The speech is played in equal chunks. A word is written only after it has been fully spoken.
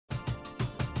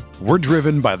We're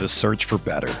driven by the search for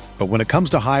better. But when it comes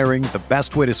to hiring, the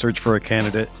best way to search for a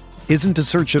candidate isn't to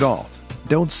search at all.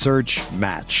 Don't search,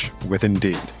 match with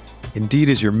Indeed. Indeed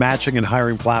is your matching and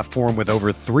hiring platform with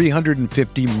over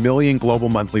 350 million global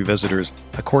monthly visitors,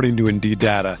 according to Indeed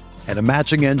data, and a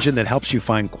matching engine that helps you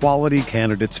find quality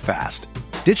candidates fast.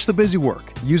 Ditch the busy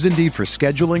work. Use Indeed for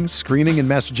scheduling, screening, and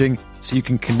messaging so you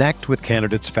can connect with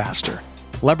candidates faster.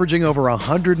 Leveraging over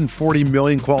 140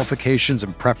 million qualifications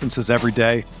and preferences every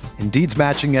day, Indeed's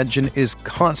matching engine is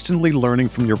constantly learning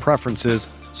from your preferences,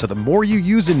 so the more you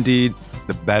use Indeed,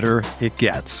 the better it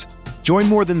gets. Join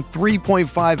more than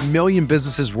 3.5 million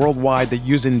businesses worldwide that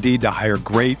use Indeed to hire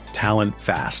great talent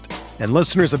fast. And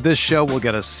listeners of this show will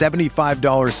get a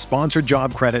 $75 sponsored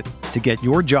job credit to get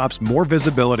your jobs more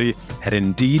visibility at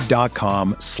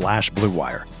Indeed.com/Blue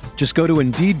Wire. Just go to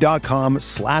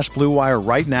Indeed.com/Blue Wire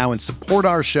right now and support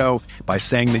our show by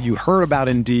saying that you heard about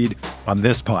Indeed on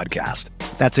this podcast.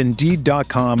 That's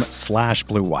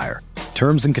Indeed.com/Blue Wire.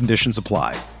 Terms and conditions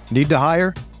apply. Need to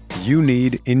hire? You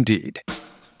need Indeed.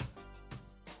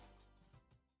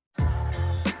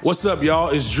 What's up, y'all?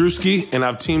 It's Drewski, and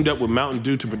I've teamed up with Mountain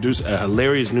Dew to produce a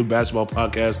hilarious new basketball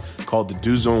podcast called The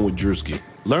Dew Zone with Drewski.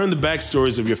 Learn the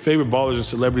backstories of your favorite ballers and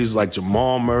celebrities like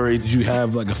Jamal Murray. Did you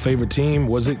have like a favorite team?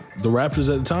 Was it the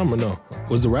Raptors at the time or no?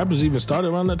 Was the Raptors even started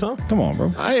around that time? Come on,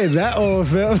 bro. I ain't that old,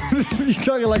 fam. You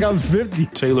talking like I'm 50.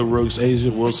 Taylor Rooks, Asia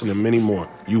Wilson, and many more.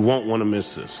 You won't want to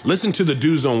miss this. Listen to The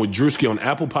Dew Zone with Drewski on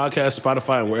Apple Podcasts,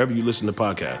 Spotify, and wherever you listen to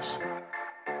podcasts.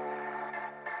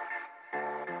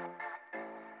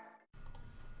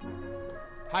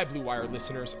 Hi, Blue Wire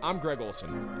listeners. I'm Greg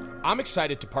Olson. I'm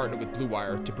excited to partner with Blue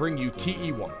Wire to bring you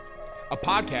TE1, a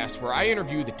podcast where I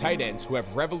interview the tight ends who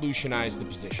have revolutionized the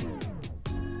position.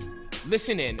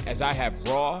 Listen in as I have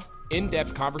raw,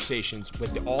 in-depth conversations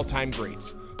with the all-time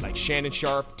greats like Shannon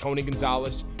Sharpe, Tony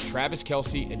Gonzalez, Travis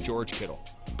Kelce, and George Kittle.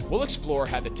 We'll explore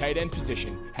how the tight end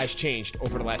position has changed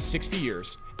over the last 60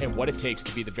 years and what it takes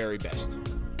to be the very best.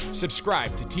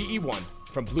 Subscribe to TE1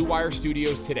 from Blue Wire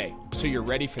Studios today, so you're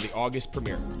ready for the August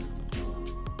premiere.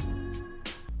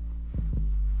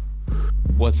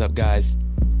 What's up, guys?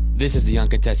 This is the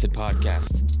Uncontested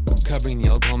Podcast, covering the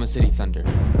Oklahoma City Thunder.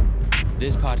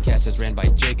 This podcast is ran by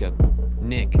Jacob,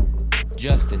 Nick,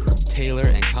 Justin, Taylor,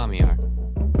 and Kamiar.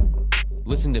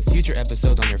 Listen to future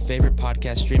episodes on your favorite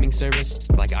podcast streaming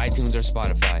service like iTunes or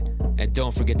Spotify, and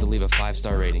don't forget to leave a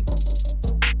 5-star rating.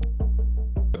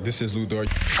 This is Lou Dort.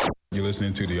 You're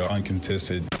listening to the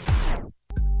Uncontested.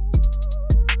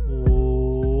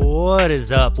 What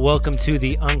is up? Welcome to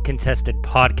the Uncontested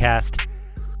Podcast.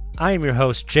 I am your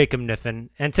host, Jacob Niffen,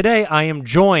 and today I am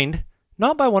joined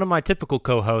not by one of my typical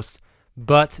co-hosts,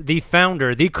 but the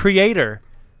founder, the creator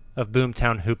of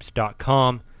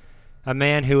BoomtownHoops.com, a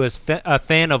man who is a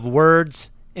fan of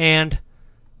words and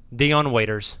Dion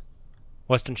Waiters,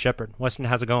 Weston Shepherd. Weston,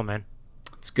 how's it going, man?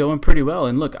 It's going pretty well.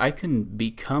 And look, I can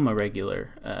become a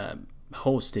regular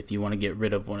host if you want to get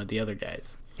rid of one of the other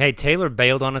guys. Hey, Taylor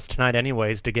bailed on us tonight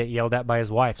anyways to get yelled at by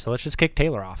his wife, so let's just kick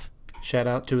Taylor off. Shout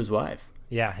out to his wife.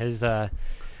 Yeah,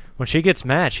 when she gets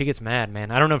mad,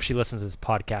 man. I don't know if she listens to this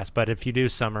podcast, but if you do,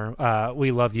 Summer,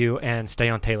 we love you and stay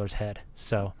on Taylor's head.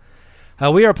 So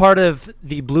we are part of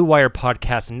the Blue Wire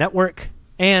Podcast Network,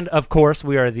 and of course,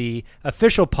 we are the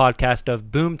official podcast of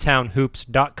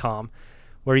BoomtownHoops.com,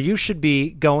 where you should be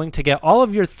going to get all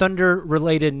of your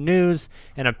Thunder-related news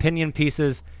and opinion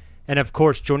pieces, and of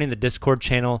course, joining the Discord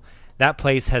channel. That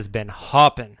place has been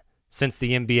hopping since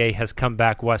the NBA has come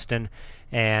back, Weston,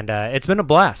 and it's been a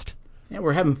blast. Yeah,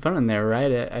 we're having fun in there,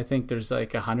 right? I think there's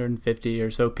like 150 or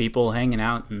so people hanging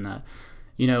out, and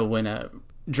when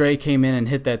Dre came in and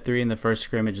hit that three in the first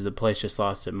scrimmage, the place just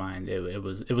lost its mind. It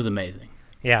was amazing.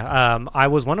 Yeah, I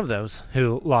was one of those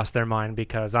who lost their mind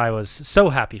because I was so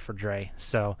happy for Dre.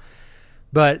 So,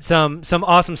 but some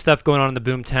awesome stuff going on in the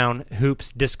Boomtown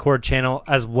Hoops Discord channel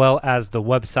as well as the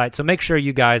website. So make sure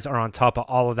you guys are on top of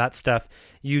all of that stuff.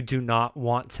 You do not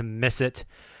want to miss it.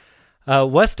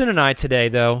 Weston and I today,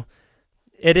 though,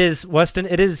 it is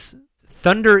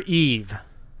Thunder Eve.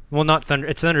 Well, not Thunder.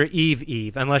 It's Thunder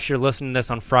Eve. Unless you're listening to this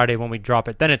on Friday when we drop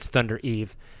it, then it's Thunder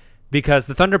Eve. Because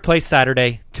the Thunder play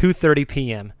Saturday, 2:30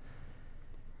 p.m.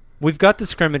 We've got the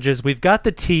scrimmages. We've got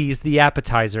the tease, the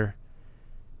appetizer.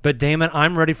 But damn it,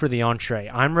 I'm ready for the entree.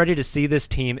 I'm ready to see this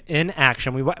team in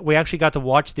action. We actually got to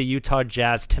watch the Utah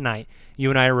Jazz tonight. You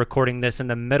and I are recording this in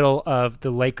the middle of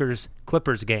the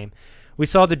Lakers-Clippers game. We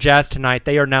saw the Jazz tonight.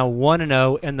 They are now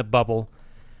 1-0 in the bubble.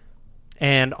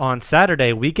 And on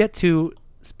Saturday, we get to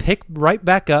pick right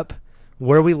back up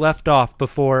where we left off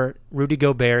before Rudy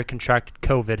Gobert contracted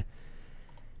COVID.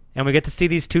 And we get to see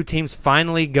these two teams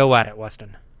finally go at it,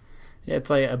 Weston. Yeah, it's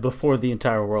like before the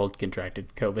entire world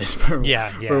contracted COVID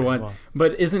for one. Well.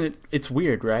 But it's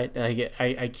weird, right?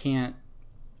 I can't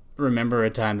remember a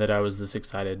time that I was this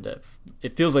excited.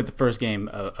 It feels like the first game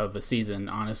of a season,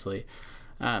 honestly.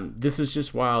 This is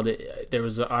just wild. There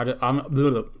was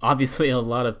obviously a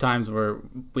lot of times where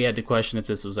we had to question if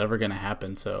this was ever going to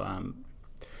happen. So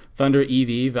Thunder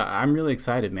Eve, I'm really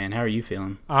excited, man. How are you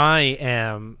feeling? I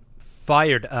am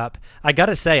fired up. I got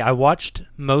to say, I watched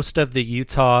most of the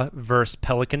Utah versus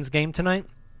Pelicans game tonight.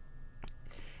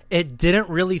 It didn't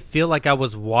really feel like I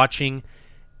was watching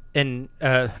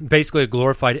basically a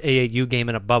glorified AAU game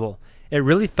in a bubble. It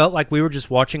really felt like we were just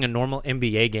watching a normal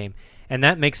NBA game, and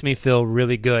that makes me feel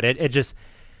really good. It just,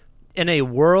 in a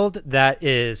world that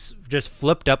is just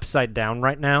flipped upside down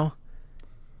right now,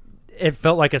 it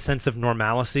felt like a sense of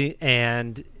normalcy,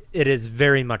 and it is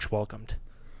very much welcomed.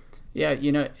 Yeah,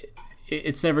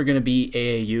 it's never going to be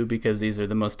AAU because these are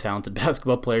the most talented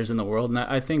basketball players in the world, and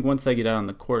I think once they get out on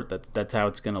the court, that's how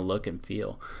it's going to look and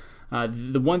feel.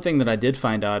 The one thing that I did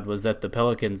find odd was that the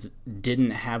Pelicans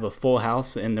didn't have a full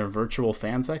house in their virtual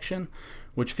fan section,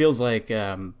 which feels like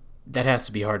that has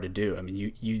to be hard to do. I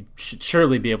mean, you should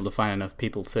surely be able to find enough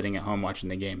people sitting at home watching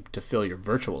the game to fill your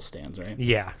virtual stands, right?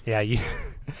 Yeah.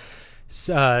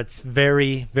 It's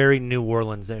very, very New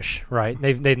Orleans-ish, right?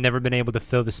 They've never been able to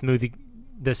fill the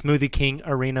Smoothie King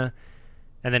Arena,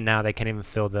 and then now they can't even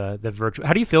fill the virtual.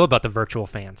 How do you feel about the virtual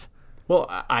fans? Well,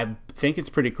 I think it's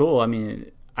pretty cool. I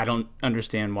mean, I don't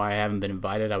understand why I haven't been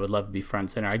invited. I would love to be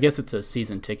front center. I guess it's a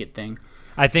season ticket thing.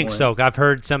 I think so. I've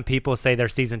heard some people say their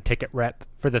season ticket rep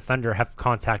for the Thunder have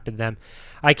contacted them.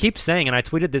 I keep saying, and I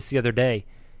tweeted this the other day,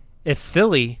 if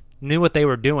Philly knew what they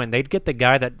were doing, they'd get the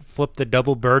guy that flipped the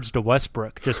double birds to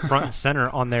Westbrook just front and center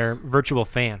on their virtual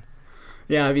fan.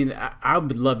 Yeah, I mean, I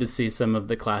would love to see some of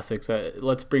the classics.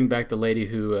 Let's bring back the lady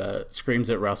who screams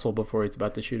at Russell before he's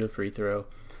about to shoot a free throw.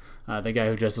 The guy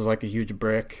who dresses like a huge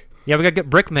brick. Yeah, we got to get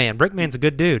Brickman. Brickman's a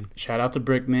good dude. Shout out to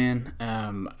Brickman.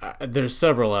 There's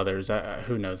several others.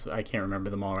 Who knows? I can't remember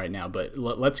them all right now. But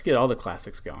let's get all the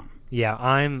classics going. Yeah,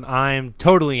 I'm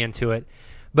totally into it.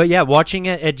 But yeah, watching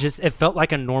it felt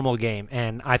like a normal game,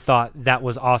 and I thought that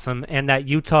was awesome. And that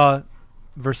Utah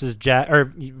versus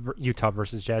Utah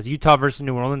versus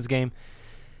New Orleans game,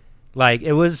 like,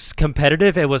 it was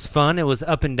competitive, it was fun, it was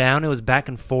up and down, it was back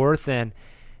and forth, and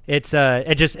it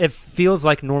feels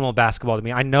like normal basketball to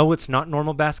me. I know it's not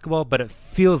normal basketball, but it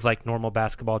feels like normal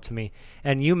basketball to me.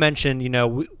 And you mentioned,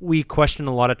 we questioned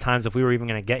a lot of times if we were even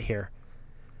going to get here.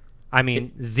 I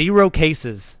mean, 0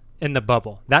 cases in the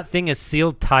bubble. That thing is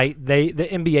sealed tight. The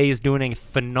NBA is doing a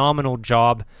phenomenal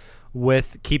job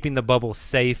with keeping the bubble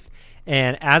safe.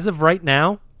 And as of right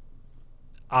now,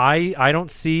 I don't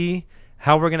see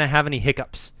how we're going to have any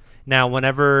hiccups. Now,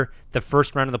 whenever the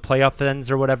first round of the playoff ends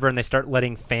or whatever and they start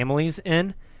letting families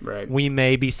in, right, we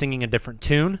may be singing a different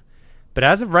tune. But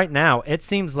as of right now, it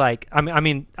seems like, I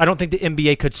mean, I don't think the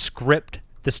NBA could script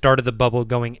the start of the bubble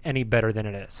going any better than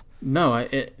it is. No,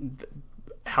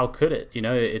 how could it?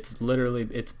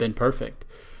 It's been perfect.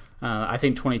 I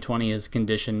think 2020 has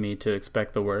conditioned me to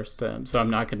expect the worst. So I'm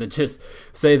not going to just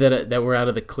say that we're out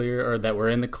of the clear or that we're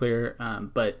in the clear.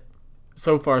 But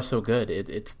so far, so good.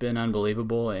 It's been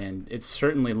unbelievable, and it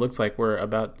certainly looks like we're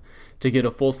about to get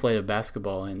a full slate of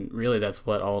basketball, and really that's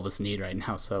what all of us need right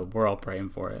now. So we're all praying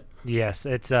for it. Yes,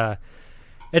 it's going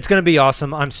to be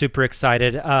awesome. I'm super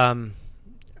excited.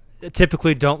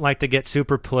 Typically don't like to get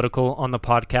super political on the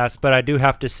podcast, but I do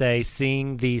have to say,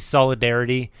 seeing the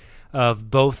solidarity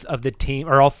of both of the team,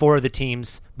 or all 4 of the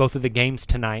teams, both of the games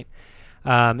tonight,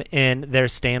 in their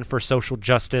stand for social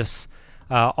justice,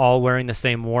 all wearing the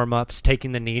same warm-ups,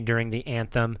 taking the knee during the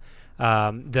anthem,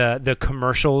 the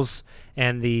commercials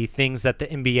and the things that the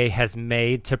NBA has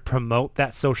made to promote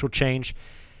that social change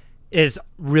is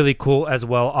really cool as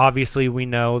well. Obviously, we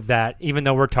know that even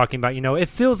though we're talking about, it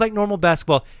feels like normal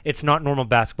basketball, it's not normal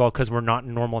basketball because we're not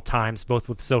in normal times, both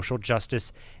with social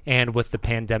justice and with the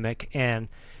pandemic. And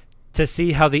to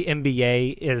see how the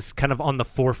NBA is kind of on the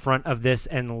forefront of this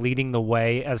and leading the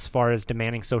way as far as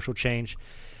demanding social change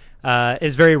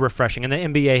is very refreshing. And the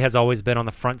NBA has always been on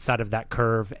the front side of that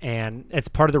curve, and it's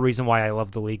part of the reason why I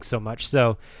love the league so much.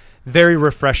 So very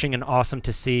refreshing and awesome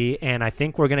to see, and I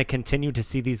think we're going to continue to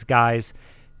see these guys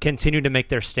continue to make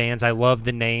their stands. I love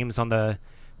the names the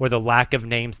lack of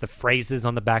names, the phrases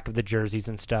on the back of the jerseys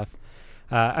and stuff.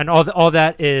 And all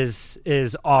that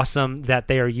is awesome that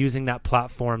they are using that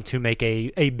platform to make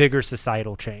a bigger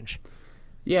societal change.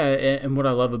 Yeah, and what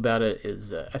I love about it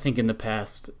is I think in the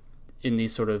past, in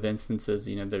these sort of instances,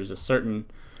 there's a certain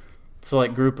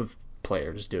select group of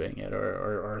players doing it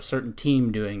or a certain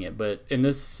team doing it. But in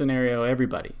this scenario,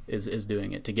 everybody is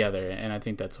doing it together. And I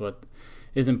think that's what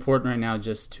is important right now,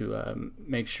 just to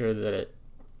make sure that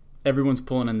everyone's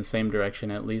pulling in the same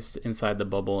direction, at least inside the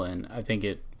bubble. And I think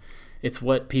it's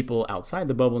what people outside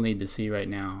the bubble need to see right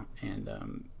now. And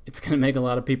it's going to make a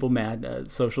lot of people mad.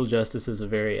 Social justice is a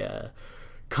very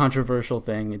controversial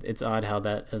thing. It's odd how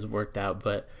that has worked out,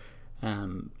 but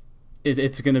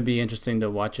it's going to be interesting to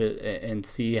watch it and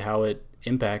see how it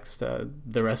impacts the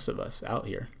rest of us out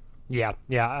here. Yeah.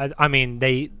 I mean,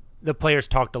 the players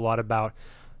talked a lot about,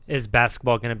 is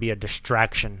basketball going to be a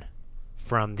distraction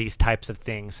from these types of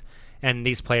things? And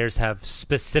these players have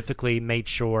specifically made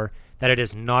sure that it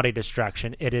is not a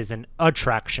distraction. It is an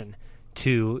attraction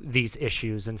to these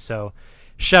issues. And so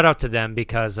shout out to them,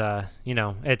 because,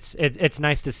 it's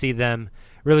nice to see them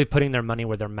really putting their money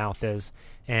where their mouth is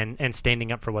and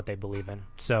standing up for what they believe in.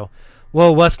 So,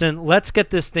 well, Weston, let's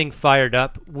get this thing fired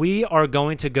up. We are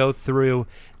going to go through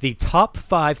the top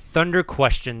 5 Thunder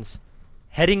questions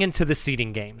heading into the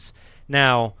seeding games.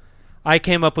 Now, I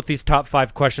came up with these top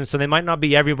 5 questions, so they might not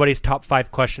be everybody's top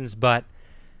 5 questions, but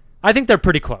I think they're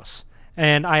pretty close.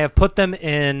 And I have put them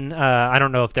in, I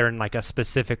don't know if they're in like a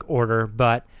specific order,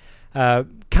 but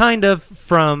kind of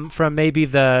from maybe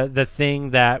the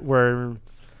thing that we're,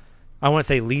 I want to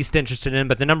say least interested in,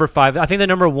 but the number 5, I think the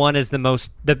number 1 is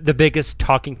the biggest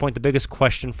talking point, the biggest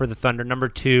question for the Thunder. Number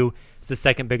 2 is the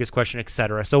second biggest question,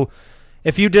 etc. So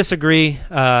if you disagree,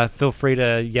 feel free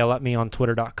to yell at me on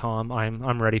twitter.com.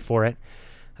 I'm ready for it.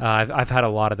 I've had a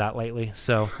lot of that lately.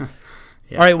 So,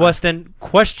 yeah. All right, Weston,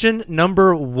 question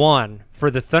number 1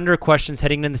 for the Thunder questions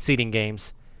heading into the seeding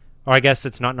games. Or I guess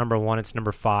it's not number 1, it's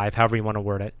number 5, however you want to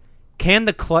word it. Can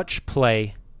the clutch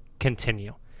play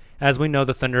continue? As we know,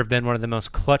 the Thunder have been one of the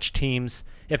most clutch teams,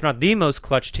 if not the most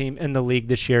clutch team in the league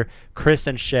this year. Chris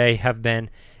and Shai have been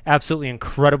absolutely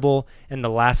incredible in the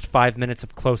last 5 minutes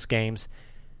of close games.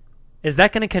 Is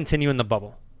that going to continue in the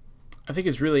bubble? I think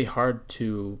it's really hard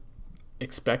to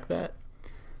expect that,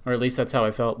 or at least that's how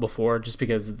I felt before, just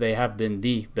because they have been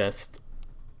the best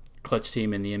clutch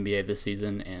team in the NBA this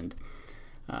season, and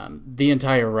the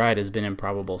entire ride has been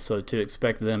improbable. So to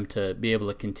expect them to be able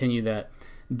to continue that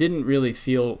didn't really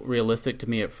feel realistic to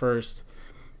me at first.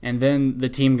 And then the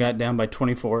team got down by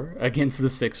 24 against the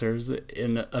Sixers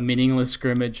in a meaningless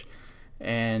scrimmage,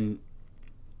 and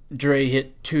Dre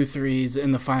hit 2 threes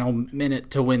in the final minute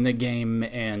to win the game.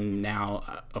 And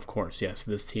now, of course, yes,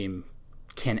 this team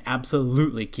can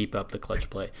absolutely keep up the clutch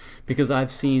play, because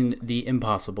I've seen the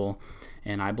impossible,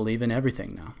 and I believe in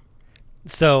everything now.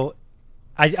 So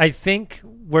I think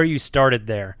where you started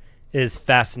there is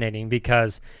fascinating,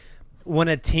 because when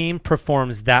a team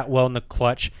performs that well in the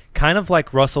clutch, kind of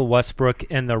like Russell Westbrook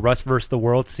in the Russ vs. the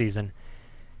World season,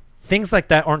 things like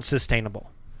that aren't sustainable,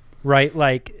 right?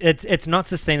 Like it's not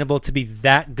sustainable to be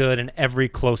that good in every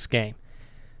close game.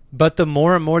 But the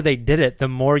more and more they did it, the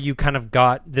more you kind of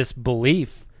got this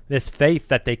belief, this faith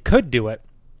that they could do it.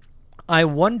 I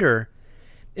wonder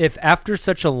if after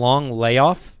such a long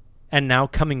layoff and now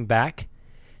coming back,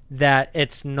 that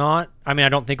it's not, I mean, I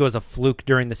don't think it was a fluke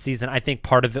during the season. I think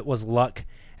part of it was luck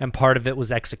and part of it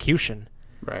was execution.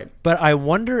 Right. But I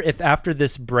wonder if after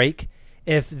this break,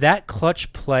 if that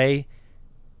clutch play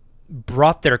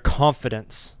brought their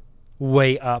confidence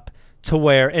way up to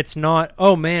where it's not,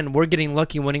 oh man, we're getting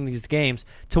lucky winning these games,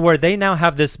 to where they now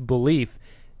have this belief,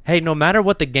 hey, no matter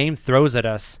what the game throws at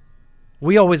us,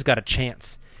 we always got a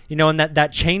chance. You know, and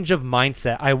that change of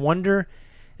mindset, I wonder,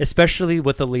 especially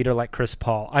with a leader like Chris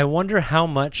Paul, I wonder how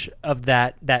much of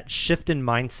that shift in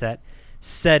mindset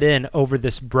set in over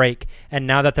this break. And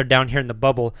now that they're down here in the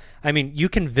bubble, I mean, you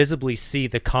can visibly see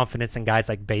the confidence in guys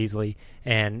like Bazley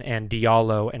and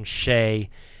Diallo and Shai.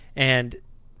 And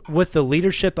with the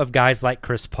leadership of guys like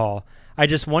Chris Paul, I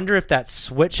just wonder if that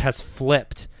switch has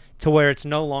flipped to where it's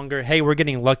no longer, hey, we're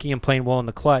getting lucky and playing well in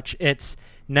the clutch. It's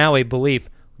now a belief,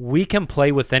 we can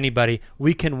play with anybody.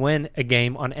 We can win a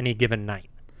game on any given night.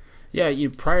 Yeah,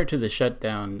 prior to the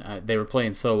shutdown, they were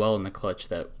playing so well in the clutch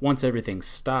that once everything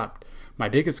stopped, my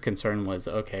biggest concern was,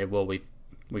 okay, well,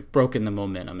 we've broken the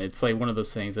momentum. It's like one of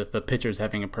those things, if a pitcher's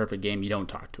having a perfect game, you don't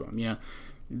talk to him. You know,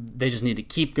 they just need to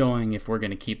keep going if we're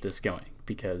going to keep this going,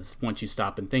 because once you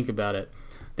stop and think about it,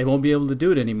 they won't be able to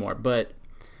do it anymore. But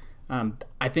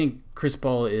I think Chris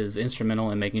Paul is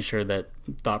instrumental in making sure that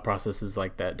thought processes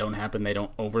like that don't happen. They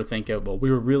don't overthink it. Well,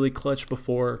 we were really clutch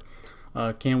before.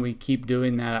 Can we keep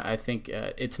doing that? I think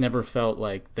it's never felt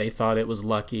like they thought it was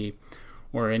lucky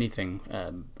or anything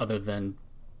other than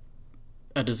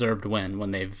a deserved win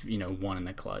when they've won in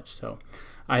the clutch. So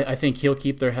I think he'll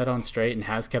keep their head on straight and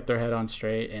has kept their head on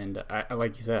straight. And I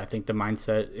like you said, I think the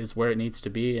mindset is where it needs to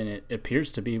be, and it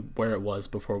appears to be where it was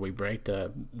before we break.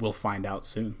 We'll find out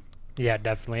soon. Yeah,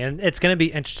 definitely. And it's going to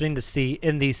be interesting to see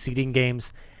in these seeding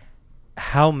games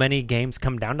how many games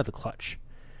come down to the clutch,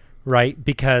 right?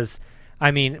 Because,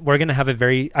 I mean, we're going to have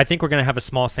I think we're going to have a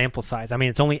small sample size. I mean,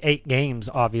 it's only 8 games,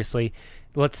 obviously.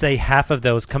 Let's say half of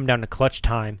those come down to clutch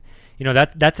time.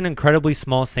 That's an incredibly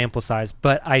small sample size.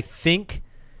 But I think,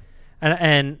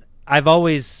 and I've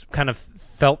always kind of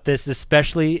felt this,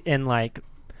 especially in like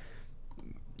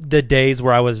the days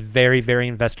where I was very, very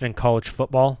invested in college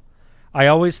football. I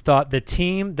always thought the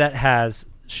team that has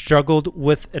struggled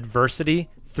with adversity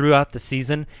throughout the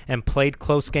season and played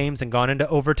close games and gone into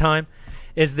overtime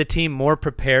is the team more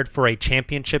prepared for a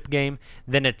championship game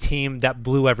than a team that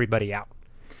blew everybody out.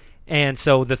 And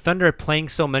so the Thunder playing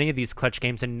so many of these clutch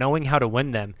games and knowing how to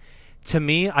win them, to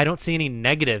me, I don't see any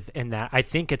negative in that. I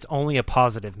think it's only a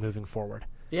positive moving forward.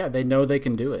 Yeah, they know they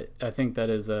can do it. I think that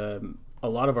is a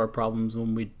lot of our problems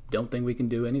when we don't think we can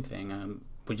do anything.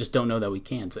 We just don't know that we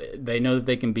can. So they know that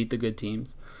they can beat the good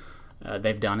teams.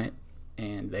 They've done it,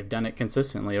 and they've done it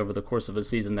consistently over the course of a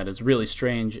season that is really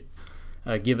strange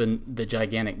given the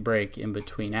gigantic break in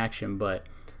between action. But,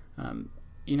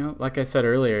 like I said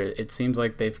earlier, it seems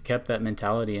like they've kept that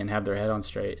mentality and have their head on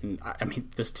straight. And, I mean,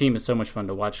 this team is so much fun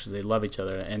to watch because they love each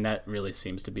other, and that really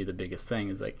seems to be the biggest thing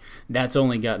is, like, that's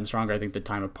only gotten stronger, I think, the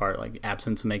time apart. Like,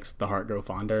 absence makes the heart grow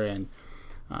fonder, and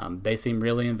they seem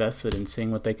really invested in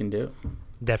seeing what they can do.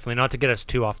 Definitely. Not to get us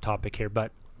too off topic here,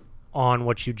 but on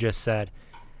what you just said,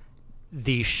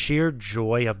 the sheer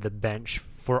joy of the bench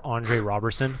for Andre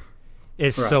Robertson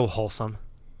is so wholesome.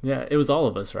 Yeah, it was all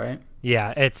of us, right?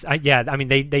 Yeah, I mean,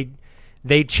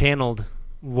 they channeled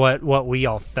what we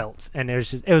all felt, and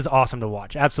it was awesome to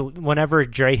watch. Absolutely. Whenever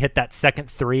Dre hit that second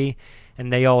 3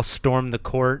 and they all stormed the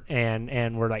court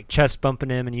and were like chest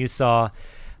bumping him, and you saw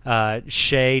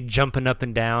Shea jumping up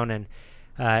and down, and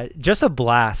just a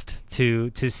blast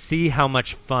to see how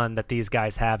much fun that these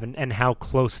guys have and how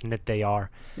close-knit they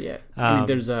are. Yeah. I mean,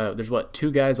 there's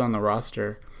 2 guys on the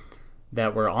roster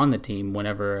that were on the team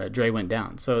whenever Dre went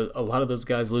down. So a lot of those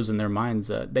guys losing their minds.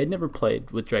 They'd never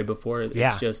played with Dre before.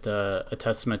 It's just a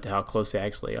testament to how close they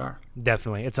actually are.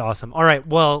 Definitely. It's awesome. All right.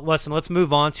 Well, listen, let's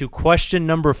move on to question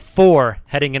number 4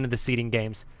 heading into the seeding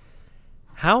games.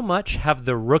 How much have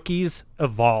the rookies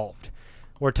evolved?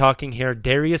 We're talking here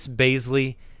Darius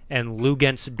Bazley and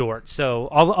Luguentz Dort. So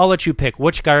I'll let you pick.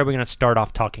 Which guy are we going to start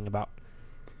off talking about?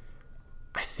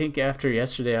 I think after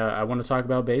yesterday, I want to talk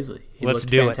about Bazley. He looked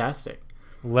fantastic.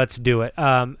 Let's do it.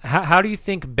 How do you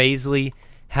think Bazley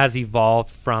has evolved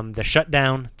from the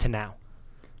shutdown to now?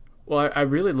 Well, I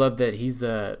really love that he's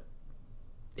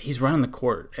running the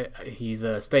court. He's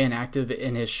staying active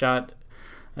in his shot,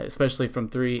 especially from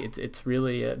 3. It's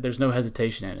really there's no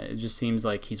hesitation in it. It just seems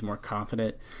like he's more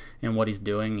confident in what he's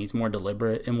doing. He's more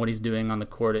deliberate in what he's doing on the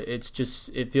court.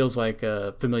 It feels like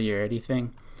a familiarity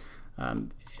thing.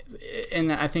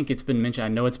 And I think it's been mentioned. I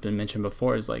know it's been mentioned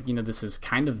before. Is like this has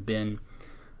kind of been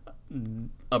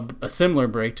a similar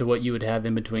break to what you would have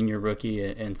in between your rookie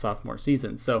and sophomore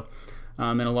season. So,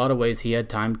 in a lot of ways, he had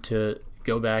time to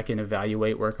go back and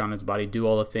evaluate, work on his body, do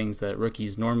all the things that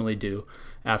rookies normally do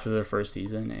after their first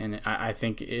season. And I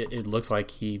think it looks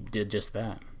like he did just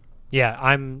that. Yeah,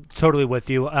 I'm totally with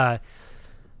you. I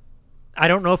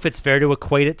don't know if it's fair to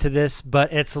equate it to this,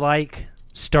 but it's like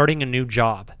starting a new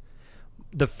job.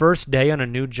 The first day on a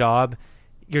new job,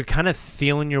 you're kind of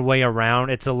feeling your way around.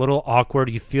 It's a little awkward.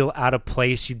 You feel out of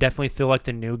place. You definitely feel like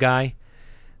the new guy.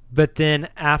 But then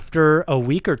after a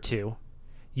week or 2,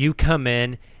 you come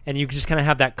in and you just kind of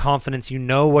have that confidence. You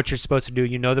know what you're supposed to do.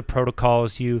 You know the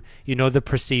protocols. You know the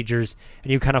procedures.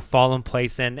 And you kind of fall in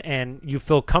place and you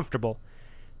feel comfortable.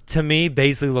 To me,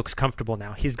 Bazley looks comfortable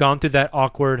now. He's gone through that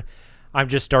awkward, I'm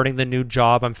just starting the new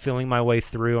job. I'm feeling my way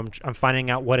through. I'm finding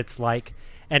out what it's like.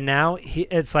 And now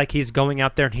it's like he's going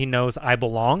out there and he knows I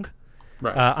belong.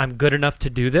 Right. I'm good enough to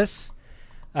do this.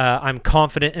 I'm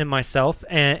confident in myself,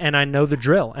 and I know the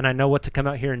drill, and I know what to come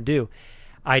out here and do.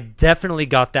 I definitely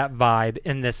got that vibe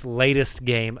in this latest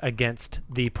game against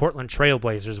the Portland Trail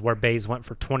Blazers where Baze went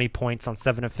for 20 points on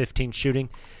 7 of 15 shooting.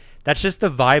 That's just the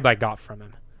vibe I got from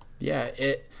him. Yeah,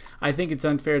 I think it's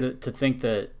unfair to think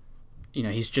that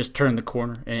he's just turned the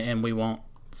corner and we won't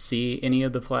see any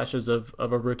of the flashes of a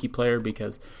rookie player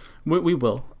because we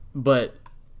will. But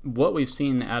what we've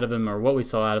seen out of him, or what we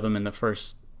saw out of him in the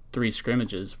first 3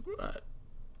 scrimmages,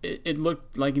 it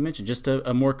looked, like you mentioned, just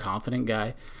a more confident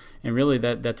guy. And really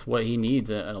that's what he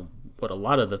needs, a what a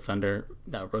lot of the Thunder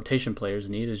rotation players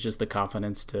need is just the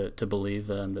confidence to believe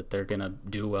that they're going to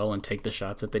do well and take the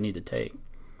shots that they need to take.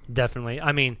 Definitely.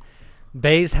 I mean,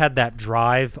 Bays had that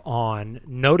drive on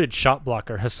noted shot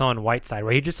blocker Hassan Whiteside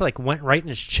where he just like went right in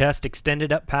his chest,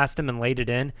 extended up past him and laid it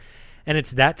in. And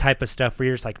it's that type of stuff where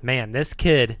you're just like, man, this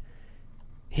kid,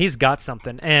 he's got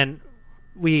something. And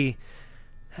we,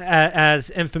 as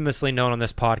infamously known on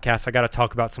this podcast, I got to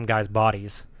talk about some guys'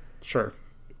 bodies. Sure.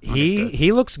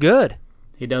 He looks good.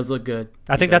 He does look good.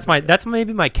 I think that's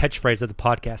maybe my catchphrase of the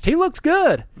podcast. He looks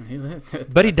good.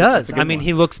 But he does. I mean,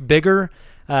 he looks bigger.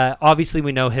 Obviously,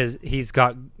 we know he's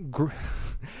got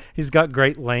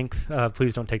great length.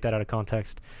 Please don't take that out of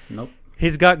context. Nope.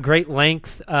 He's got great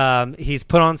length. He's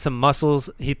put on some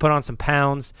muscles. He put on some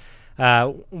pounds.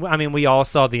 I mean, we all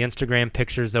saw the Instagram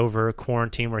pictures over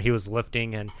quarantine where he was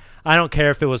lifting, and I don't care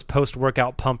if it was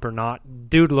post-workout pump or not.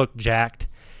 Dude looked jacked.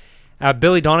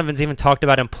 Billy Donovan's even talked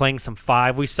about him playing some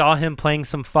 5. We saw him playing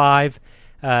some 5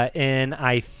 in,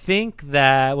 I think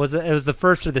it was the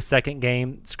first or the second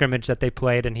game scrimmage that they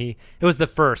played, and it was the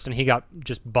first, and he got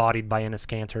just bodied by Enes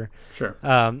Kanter. Sure.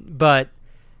 But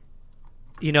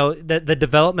you know, the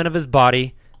development of his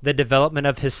body, the development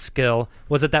of his skill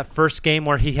was at that first game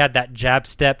where he had that jab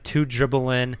step, 2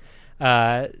 dribble in,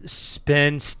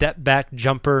 spin, step back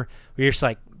jumper, where you're just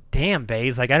like, damn,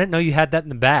 Bays, like I didn't know you had that in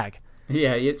the bag.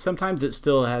 Yeah, sometimes it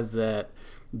still has that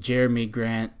Jeremy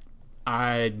Grant,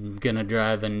 I'm going to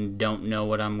drive and don't know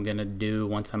what I'm going to do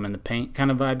once I'm in the paint kind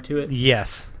of vibe to it.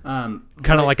 Yes. Kind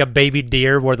of like a baby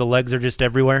deer where the legs are just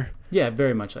everywhere. Yeah,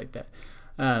 very much like that.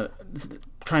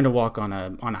 Trying to walk on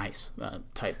ice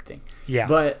type thing. Yeah.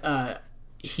 But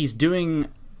he's doing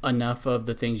enough of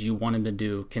the things you want him to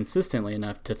do consistently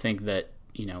enough to think that,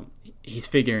 you know, he's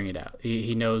figuring it out.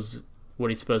 He knows what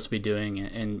he's supposed to be doing,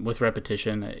 and with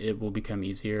repetition, it will become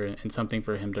easier and something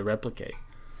for him to replicate.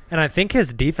 And I think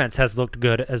his defense has looked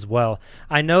good as well.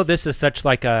 I know this is such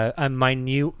like a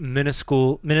minute,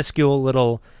 minuscule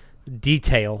little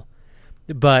detail,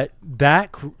 but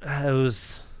back, it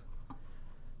was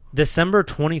December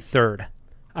 23rd,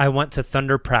 I went to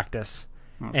Thunder practice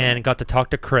and got to talk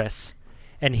to Chris,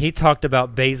 and he talked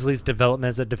about Bazley's development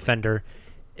as a defender,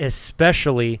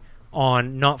 especially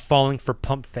on not falling for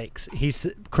pump fakes.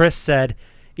 Chris said,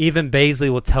 even Bazley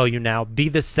will tell you now, be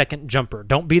the second jumper.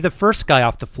 Don't be the first guy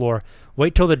off the floor.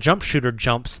 Wait till the jump shooter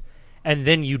jumps, and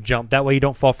then you jump. That way you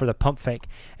don't fall for the pump fake.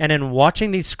 And in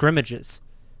watching these scrimmages,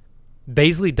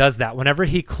 Bazley does that. Whenever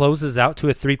he closes out to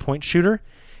a three-point shooter,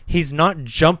 he's not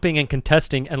jumping and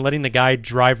contesting and letting the guy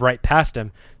drive right past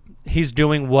him. He's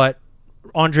doing what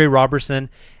Andre Robertson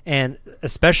and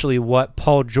especially what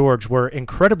Paul George were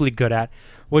incredibly good at,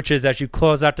 which is as you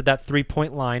close out to that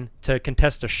three-point line to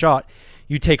contest a shot,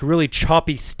 you take really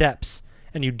choppy steps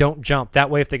and you don't jump. That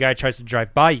way, if the guy tries to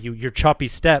drive by you, your choppy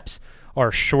steps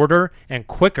are shorter and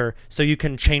quicker so you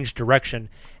can change direction.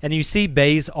 And you see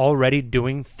Bays already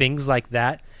doing things like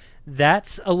that.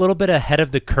 That's a little bit ahead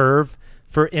of the curve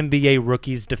for NBA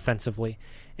rookies defensively.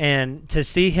 And to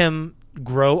see him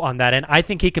grow on that end, I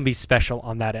think he can be special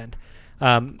on that end.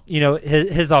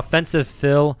 His offensive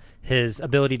fill, his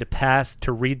ability to pass,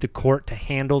 to read the court, to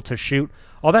handle, to shoot,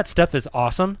 all that stuff is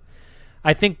awesome.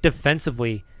 I think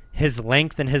defensively, his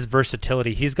length and his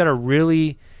versatility, he's got a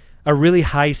really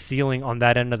high ceiling on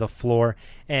that end of the floor.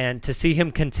 And to see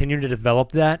him continue to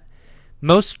develop that,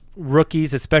 most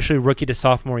rookies, especially rookie to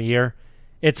sophomore year,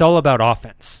 it's all about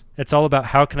offense. It's all about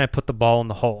how can I put the ball in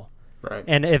the hole. Right.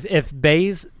 And if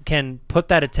Bays can put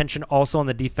that attention also on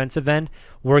the defensive end,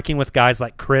 working with guys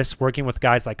like Chris, working with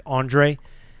guys like Andre,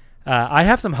 I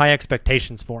have some high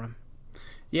expectations for him.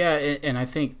 Yeah, and I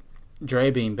think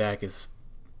Dre being back is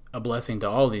a blessing to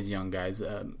all these young guys.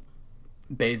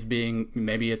 Bays being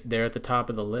maybe there at the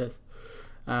top of the list.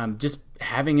 Just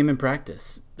having him in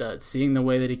practice, seeing the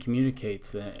way that he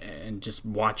communicates, and just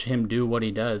watch him do what he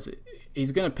does,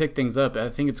 he's going to pick things up. I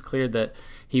think it's clear that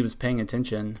he was paying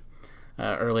attention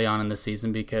early on in the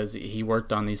season because he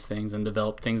worked on these things and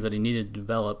developed things that he needed to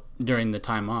develop during the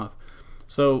time off.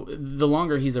 So the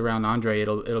longer he's around Andre,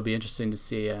 it'll be interesting to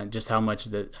see just how much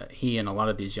that he and a lot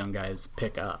of these young guys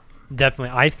pick up.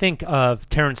 Definitely. I think of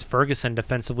Terrence Ferguson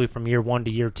defensively from year 1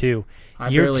 to year 2. I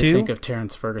barely think of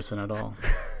Terrence Ferguson at all.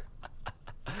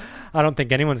 I don't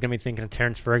think anyone's going to be thinking of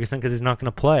Terrence Ferguson because he's not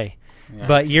going to play. Yikes.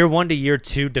 But year 1 to year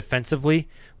 2 defensively,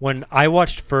 when I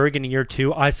watched Ferg in year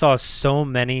 2, I saw so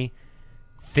many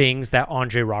things that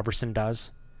Andre Robertson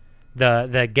does.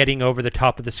 The getting over the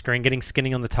top of the screen, getting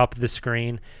skinny on the top of the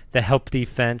screen, the help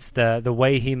defense, the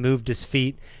way he moved his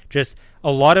feet, just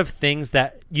a lot of things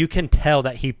that you can tell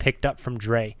that he picked up from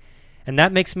Dre. And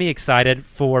that makes me excited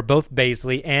for both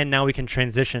Bazley, and now we can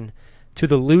transition to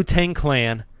the Lu Tang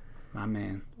clan, my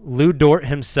man, Lou Dort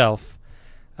himself,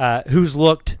 who's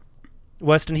looked,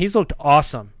 Weston, he's looked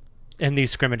awesome in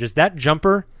these scrimmages. That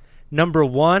jumper, number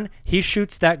one, he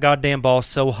shoots that goddamn ball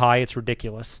so high it's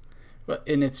ridiculous. But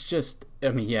and it's just, I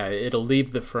mean, yeah, it'll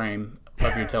leave the frame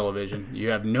of your television. You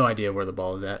have no idea where the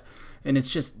ball is at. And it's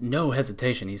just no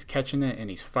hesitation. He's catching it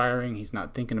and he's firing. He's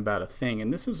not thinking about a thing.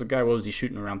 And this is a guy, what was he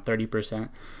shooting, around 30%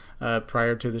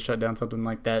 prior to the shutdown, something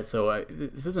like that. So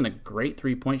this isn't a great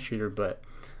three-point shooter, but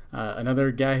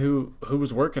another guy who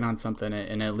was working on something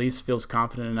and at least feels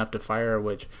confident enough to fire,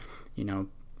 which, you know,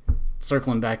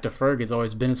 circling back to Ferg has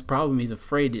always been his problem. He's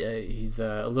afraid. He's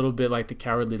a little bit like the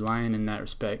cowardly lion in that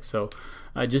respect. So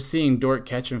just seeing Dort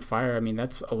catch and fire, I mean,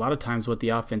 that's a lot of times what the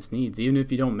offense needs. Even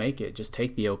if you don't make it, just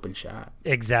take the open shot.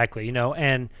 Exactly. You know,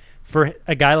 and for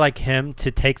a guy like him to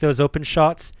take those open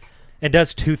shots, it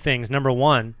does two things. Number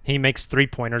one, he makes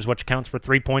three-pointers, which counts for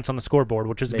 3 points on the scoreboard,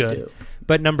 which is good. Do.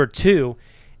 But number two,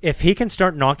 if he can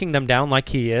start knocking them down like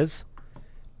he is,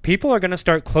 people are going to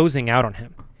start closing out on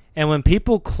him. And when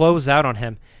people close out on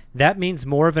him, that means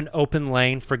more of an open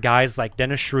lane for guys like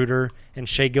Dennis Schroeder and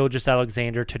Shai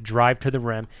Gilgeous-Alexander to drive to the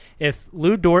rim. If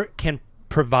Lou Dort can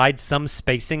provide some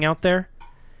spacing out there,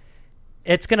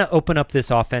 it's going to open up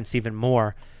this offense even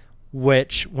more,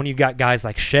 which when you got guys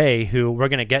like Shai, who we're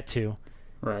going to get to,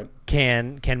 right,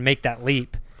 can make that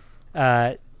leap,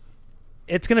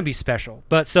 it's going to be special.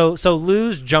 But so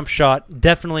Lou's jump shot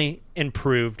definitely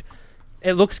improved.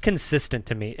 It looks consistent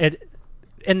to me.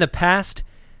 In the past,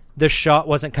 the shot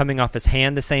wasn't coming off his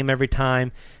hand the same every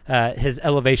time. His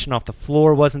elevation off the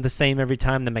floor wasn't the same every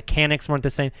time. The mechanics weren't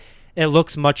the same. It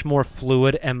looks much more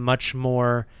fluid and much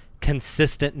more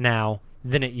consistent now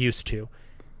than it used to.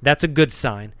 That's a good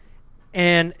sign.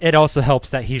 And it also helps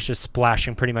that he's just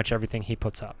splashing pretty much everything he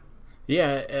puts up.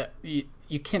 Yeah,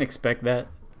 you can't expect that,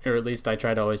 or at least I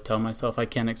try to always tell myself I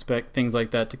can't expect things like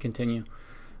that to continue.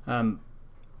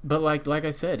 But like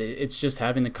I said, it's just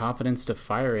having the confidence to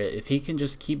fire it. If he can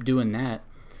just keep doing that,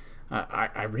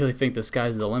 I really think the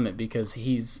sky's the limit, because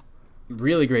he's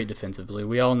really great defensively.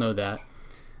 We all know that.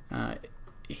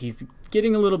 He's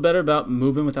getting a little better about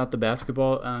moving without the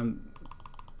basketball.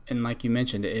 And like you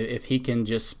mentioned, if he can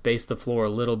just space the floor a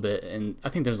little bit, and I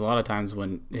think there's a lot of times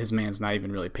when his man's not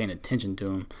even really paying attention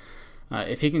to him,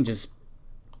 if he can just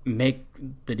make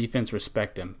the defense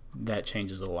respect him, that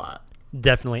changes a lot.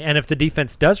 Definitely. And if the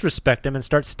defense does respect him and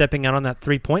starts stepping out on that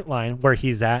three-point line where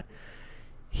he's at,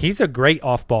 he's a great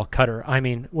off-ball cutter. I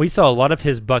mean, we saw a lot of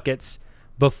his buckets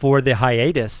before the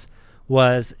hiatus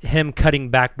was him cutting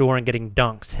backdoor and getting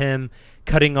dunks, him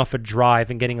cutting off a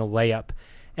drive and getting a layup.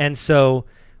 And so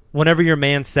whenever your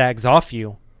man sags off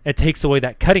you, it takes away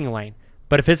that cutting lane.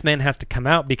 But if his man has to come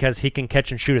out because he can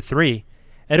catch and shoot a three,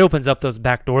 it opens up those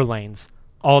backdoor lanes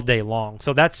all day long.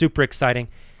 So that's super exciting.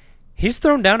 He's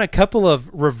thrown down a couple of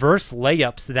reverse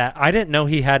layups that I didn't know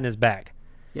he had in his bag.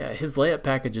 Yeah, his layup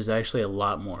package is actually a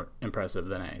lot more impressive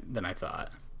than I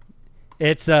thought.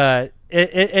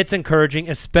 It's encouraging,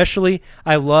 especially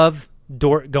I love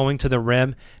Dort going to the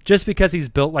rim just because he's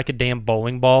built like a damn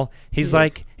bowling ball. He's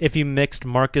like if you mixed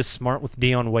Marcus Smart with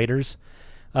Dion Waiters,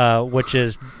 which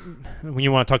is, when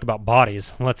you want to talk about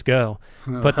bodies, let's go.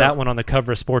 Put that one on the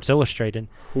cover of Sports Illustrated.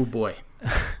 Oh, boy.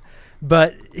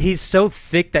 But he's so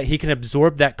thick that he can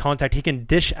absorb that contact. He can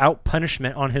dish out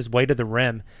punishment on his way to the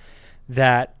rim.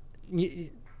 That's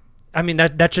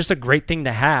just a great thing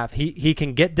to have. He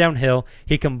can get downhill.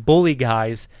 He can bully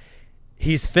guys.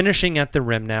 He's finishing at the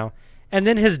rim now. And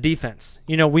then his defense.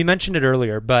 You know, we mentioned it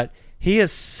earlier, but he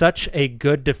is such a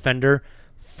good defender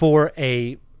for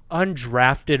a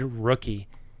undrafted rookie.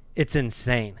 It's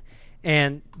insane.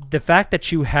 And the fact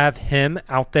that you have him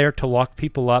out there to lock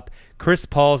people up, Chris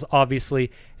Paul's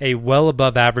obviously a well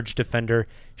above average defender.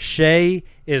 Shai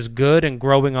is good and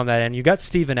growing on that end. You got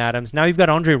Steven Adams. Now you've got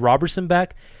Andre Robertson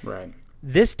back. Right.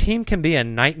 This team can be a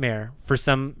nightmare for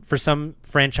some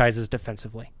franchises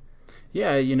defensively.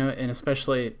 Yeah, you know, and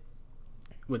especially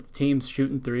with teams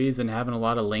shooting threes and having a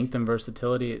lot of length and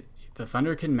versatility, the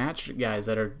Thunder can match guys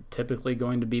that are typically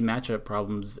going to be matchup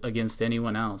problems against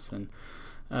anyone else. And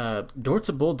Dort's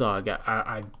a bulldog.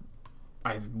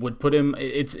 I would put him.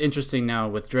 It's interesting now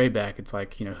with Dre back. It's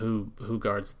like, you know, who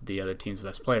guards the other team's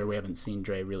best player. We haven't seen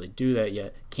Dre really do that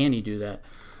yet. Can he do that?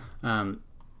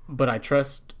 But I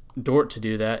trust Dort to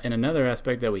do that. And another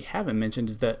aspect that we haven't mentioned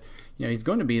is that, you know, he's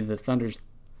going to be the Thunder's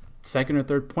second or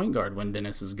third point guard when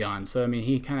Dennis is gone. So I mean,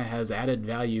 he kind of has added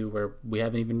value where we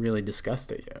haven't even really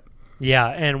discussed it yet. Yeah,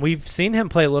 and we've seen him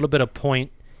play a little bit of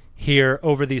point here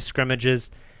over these scrimmages.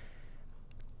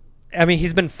 I mean,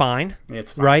 he's been fine,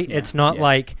 it's fine. right? Yeah, it's not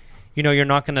like, you're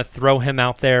not going to throw him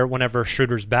out there whenever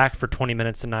Schroeder's back for 20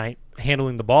 minutes a night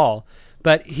handling the ball.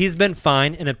 But he's been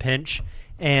fine in a pinch,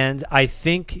 and I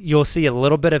think you'll see a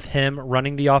little bit of him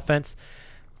running the offense.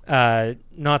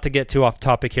 Not to get too off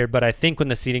topic here, but I think when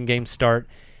the seeding games start,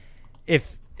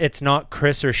 if it's not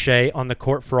Chris or Shea on the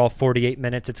court for all 48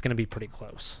 minutes, it's going to be pretty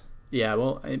close. Yeah,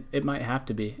 well, it might have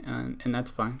to be, and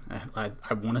that's fine. I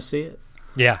want to see it.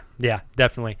 Yeah,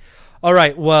 definitely. All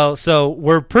right, well, so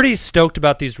we're pretty stoked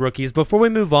about these rookies. Before we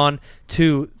move on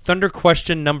to Thunder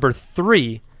question number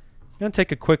 3, I'm going to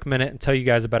take a quick minute and tell you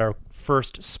guys about our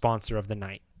first sponsor of the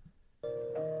night.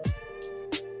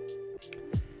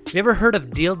 Have you ever heard of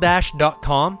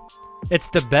DealDash.com? It's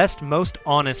the best, most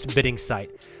honest bidding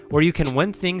site where you can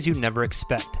win things you never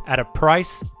expect at a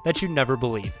price that you never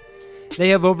believe. They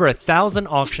have over 1,000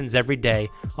 auctions every day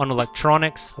on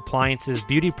electronics, appliances,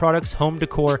 beauty products, home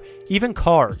decor, even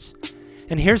cars.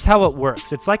 And here's how it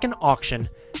works. It's like an auction,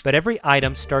 but every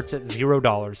item starts at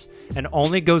 $0 and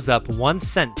only goes up 1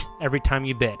 cent every time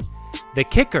you bid. The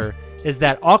kicker is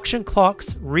that auction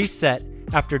clocks reset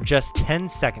after just 10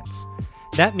 seconds.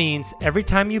 That means every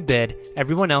time you bid,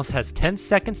 everyone else has 10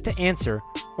 seconds to answer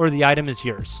or the item is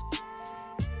yours.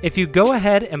 If you go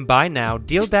ahead and buy now,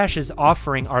 DealDash is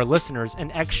offering our listeners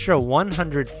an extra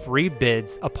 100 free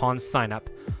bids upon sign-up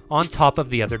on top of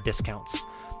the other discounts.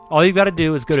 All you've got to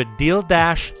do is go to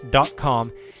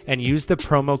DealDash.com and use the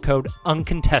promo code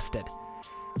UNCONTESTED.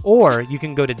 Or you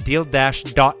can go to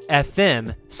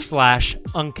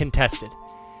DealDash.fm/uncontested.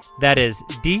 That is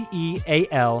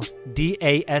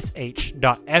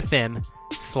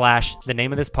DealDash.fm/ the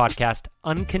name of this podcast,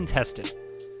 Uncontested.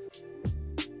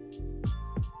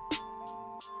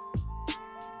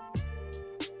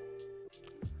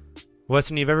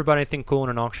 Weston, you've ever bought anything cool in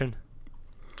an auction?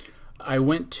 I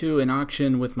went to an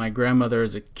auction with my grandmother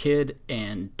as a kid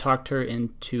and talked her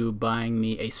into buying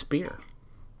me a spear.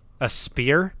 A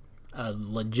spear? A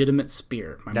legitimate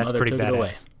spear. My That's mother pretty took badass. it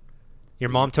away.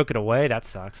 Your mom took it away? That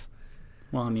sucks.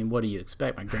 Well, I mean, what do you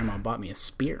expect? My grandma bought me a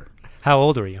spear. How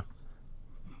old are you?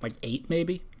 Like 8,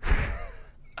 maybe?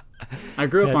 I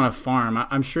grew up on a farm.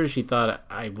 I'm sure she thought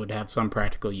I would have some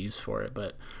practical use for it,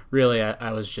 but really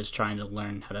I was just trying to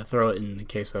learn how to throw it in the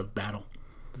case of battle.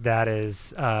 That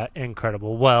is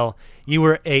incredible. Well, you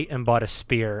were 8 and bought a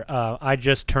spear. I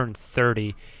just turned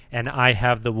 30, and I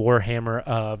have the Warhammer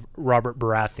of Robert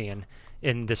Baratheon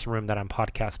in this room that I'm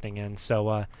podcasting in.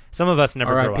 So some of us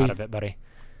never grow out of it, buddy.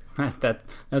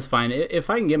 That's fine. If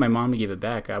I can get my mom to give it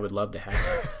back, I would love to have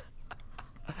it.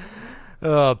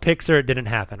 Pixar, it didn't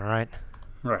happen, all right?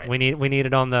 Right. We need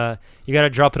it on the – you got to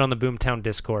drop it on the Boomtown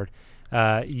Discord.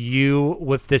 You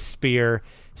with this spear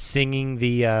singing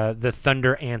the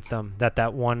Thunder anthem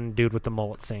that one dude with the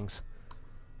mullet sings.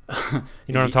 You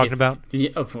know what I'm talking about?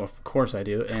 Yeah, of course I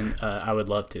do, and I would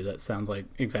love to. That sounds like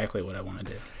exactly what I want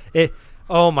to do.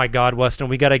 Oh my God, Weston,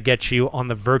 we got to get you on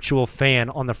the virtual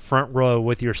fan on the front row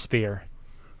with your spear.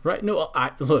 Right. No,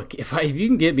 look, if you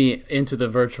can get me into the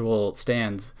virtual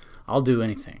stands, I'll do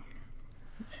anything.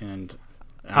 And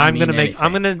I'm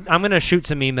gonna shoot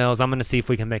some emails. I'm gonna see if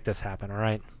we can make this happen. All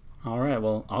right. All right.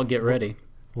 Well, I'll get ready.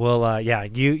 Well, yeah.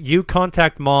 You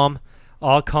contact mom.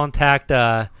 I'll contact.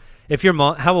 If your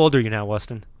mom, how old are you now,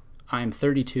 Weston? I'm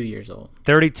 32 years old.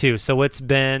 32. So it's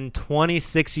been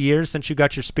 26 years since you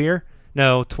got your spear.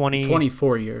 No,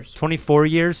 24 years. 24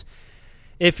 years.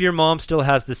 If your mom still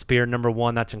has the spear, number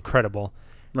 1, that's incredible.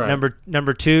 Right.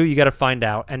 Number 2, you got to find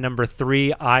out, and number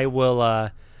 3, I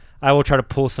will try to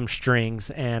pull some strings,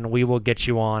 and we will get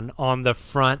you on the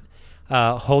front,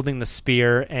 holding the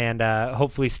spear, and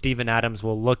hopefully Steven Adams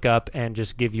will look up and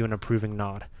just give you an approving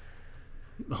nod.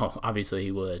 Oh, obviously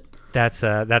he would. That's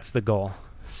the goal.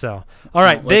 So, all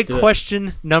right, big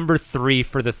question number 3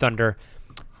 for the Thunder.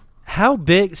 How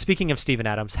big? Speaking of Steven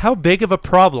Adams, how big of a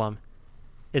problem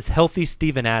is healthy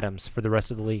Steven Adams for the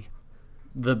rest of the league?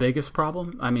 The biggest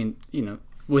problem? I mean,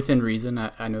 within reason.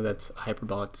 I know that's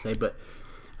hyperbolic to say, but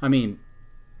I mean,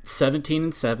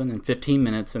 17-7 in 15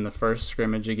 minutes in the first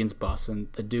scrimmage against Boston.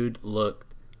 The dude looked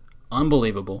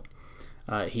unbelievable.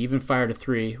 He even fired a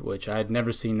 3, which I had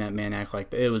never seen that man act like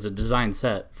that. It was a design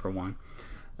set, for one.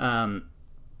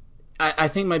 I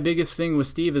think my biggest thing with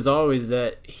Steve is always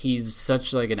that he's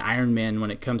such like an Iron Man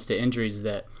when it comes to injuries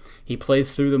that he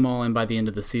plays through them all, and by the end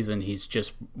of the season, he's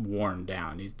just worn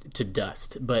down. He's to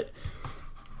dust. But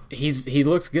he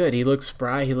looks good. He looks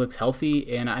spry. He looks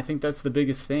healthy, and I think that's the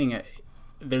biggest thing.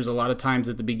 There's a lot of times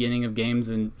at the beginning of games,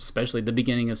 and especially the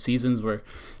beginning of seasons, where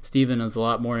Steven is a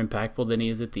lot more impactful than he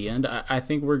is at the end. I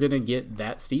think we're going to get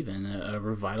that Steven, a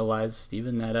revitalized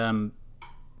Steven that,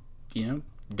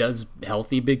 does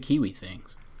healthy Big Kiwi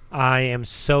things. I am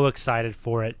so excited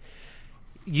for it.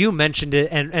 you mentioned it,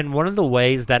 and one of the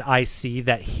ways that I see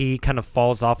that he kind of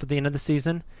falls off at the end of the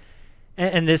season,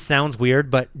 and this sounds weird,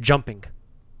 but jumping.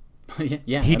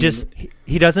 Yeah, he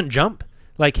doesn't jump.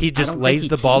 Like, he just lays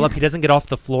the ball up. He doesn't get off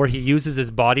the floor. He uses his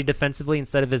body defensively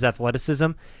instead of his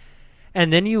athleticism.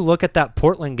 And then you look at that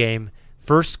Portland game,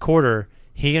 first quarter,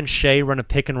 he and Shea run a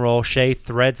pick and roll. Shea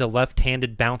threads a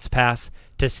left-handed bounce pass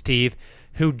to Steve,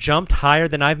 who jumped higher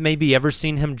than I've maybe ever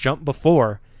seen him jump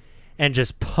before, and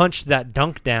just punched that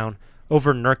dunk down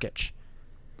over Nurkic.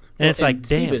 And it's like, damn.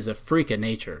 Steve is a freak of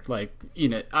nature. Like,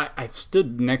 I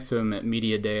stood next to him at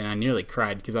media day and I nearly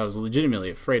cried because I was legitimately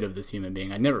afraid of this human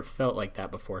being. I never felt like that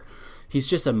before. He's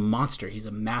just a monster. He's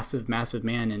a massive, massive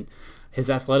man, and his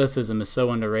athleticism is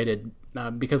so underrated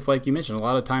because, like you mentioned, a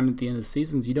lot of time at the end of the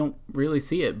seasons you don't really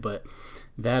see it. But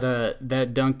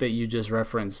that dunk that you just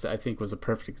referenced, I think, was a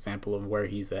perfect example of where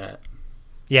he's at.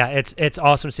 Yeah, it's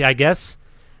awesome to see. I guess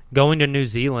going to New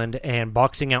Zealand and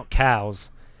boxing out cows.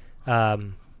 I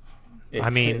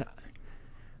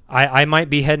might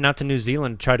be heading out to New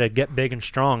Zealand to try to get big and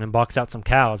strong and box out some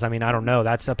cows. I mean, I don't know.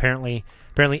 That's apparently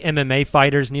MMA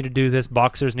fighters need to do this.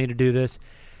 Boxers need to do this.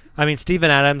 I mean,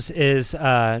 Steven Adams is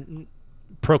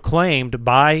proclaimed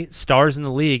by stars in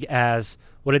the league as,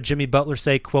 what did Jimmy Butler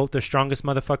say, quote, the strongest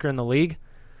motherfucker in the league?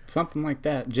 Something like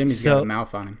that. Jimmy's got a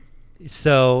mouth on him.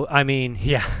 So, I mean,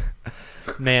 yeah.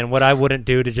 Man, what I wouldn't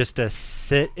do to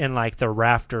sit in, like, the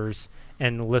rafters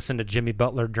and listen to Jimmy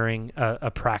Butler during a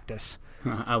practice.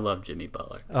 I love Jimmy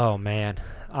Butler. Oh, man.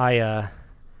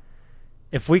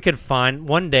 If we could find,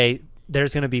 one day,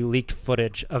 there's going to be leaked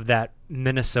footage of that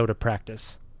Minnesota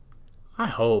practice. I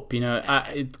hope.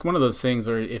 It's one of those things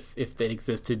where if they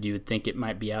existed, you would think it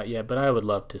might be out yet, but I would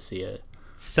love to see it.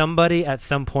 Somebody at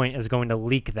some point is going to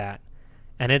leak that,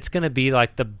 and it's going to be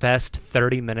like the best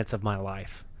 30 minutes of my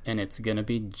life. And it's going to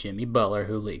be Jimmy Butler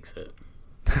who leaks it.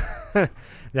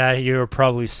 You're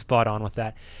probably spot on with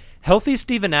that. Healthy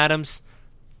Steven Adams,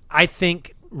 I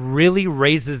think, really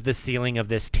raises the ceiling of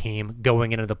this team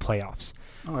going into the playoffs.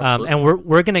 Oh, absolutely. And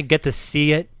we're going to get to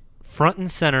see it front and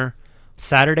center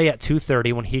Saturday at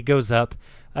 2:30 when he goes up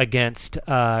against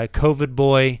COVID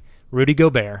boy Rudy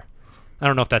Gobert. I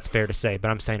don't know if that's fair to say,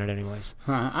 but I'm saying it anyways.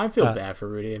 I feel bad for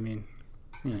Rudy. I mean,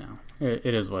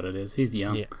 it is what it is. He's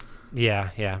young.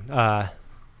 Yeah.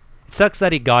 It sucks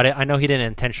that he got it. I know he didn't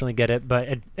intentionally get it,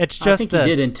 but it's just. I think he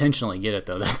did intentionally get it,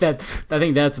 though. I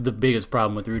think that's the biggest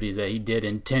problem with Rudy, is that he did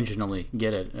intentionally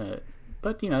get it.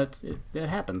 But it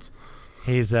happens.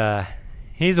 He's a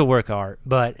work of art,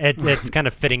 but it's kind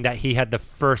of fitting that he had the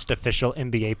first official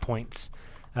NBA points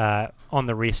on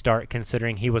the restart,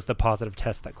 considering he was the positive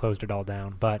test that closed it all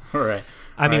down. But all right.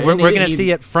 I mean, we're going to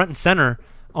see it front and center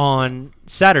on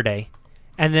Saturday,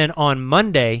 and then on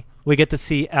Monday we get to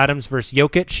see Adams versus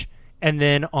Jokic. And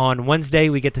then on Wednesday,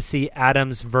 we get to see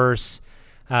Adams versus,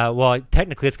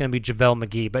 technically it's going to be JaVale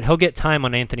McGee, but he'll get time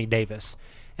on Anthony Davis.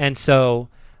 And so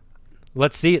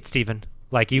let's see it, Steven.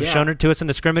 Like, you've shown it to us in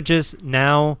the scrimmages.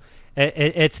 Now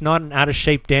it's not an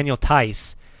out-of-shape Daniel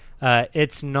Tice.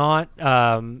 It's not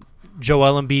Joel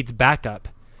Embiid's backup.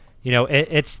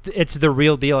 It's the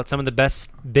real deal. It's some of the best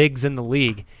bigs in the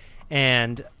league.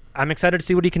 And I'm excited to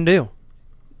see what he can do.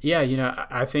 Yeah,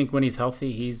 I think when he's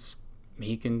healthy,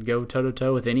 he can go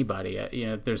toe-to-toe with anybody.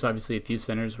 There's obviously a few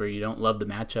centers where you don't love the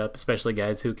matchup, especially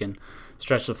guys who can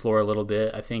stretch the floor a little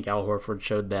bit. I think Al Horford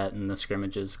showed that in the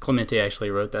scrimmages. Clemente actually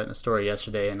wrote that in a story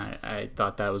yesterday, and I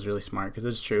thought that was really smart because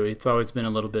it's true. It's always been a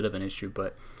little bit of an issue,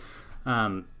 but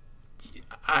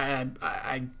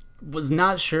I was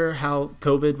not sure how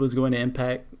COVID was going to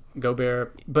impact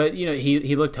Gobert, but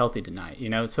he looked healthy tonight.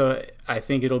 So I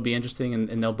think it'll be interesting,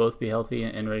 and they'll both be healthy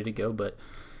and ready to go. But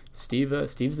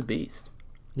Steve's a beast.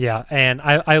 Yeah, and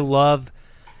I love,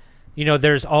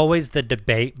 there's always the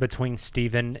debate between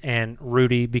Steven and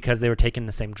Rudy because they were taking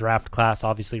the same draft class.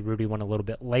 Obviously, Rudy went a little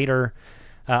bit later.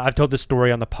 I've told the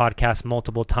story on the podcast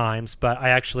multiple times, but I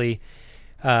actually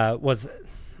it wasn't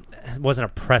a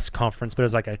press conference, but it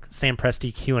was like a Sam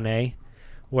Presti Q&A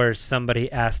where somebody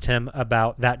asked him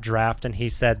about that draft, and he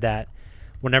said that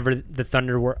whenever the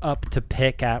Thunder were up to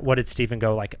pick at, what did Steven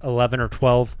go, like 11 or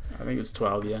 12? I think it was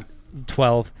 12, yeah.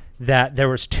 12. That there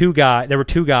were two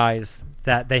guys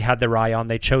that they had their eye on.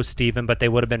 They chose Steven, but they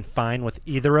would have been fine with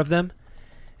either of them.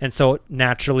 And so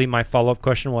naturally my follow-up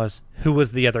question was, who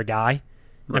was the other guy?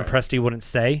 Right. And Presti wouldn't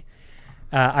say.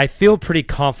 I feel pretty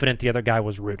confident the other guy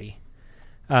was Rudy.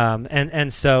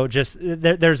 And so just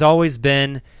there's always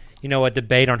been, a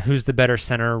debate on who's the better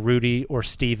center, Rudy or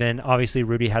Steven. Obviously,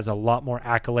 Rudy has a lot more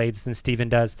accolades than Steven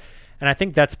does. And I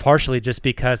think that's partially just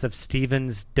because of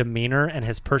Steven's demeanor and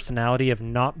his personality of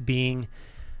not being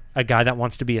a guy that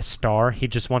wants to be a star. He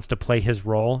just wants to play his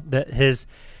role. That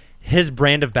his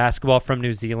brand of basketball from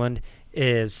New Zealand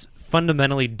is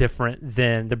fundamentally different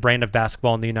than the brand of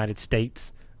basketball in the United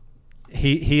States.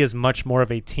 He is much more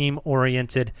of a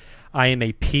team-oriented, I am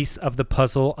a piece of the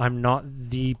puzzle. I'm not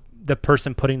the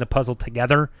person putting the puzzle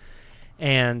together.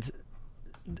 And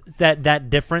that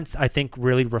difference, I think,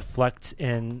 really reflects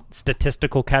in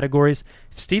statistical categories.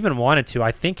 If Steven wanted to,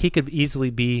 I think he could easily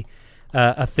be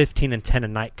a 15 and 10 a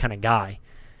night kind of guy.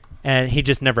 And he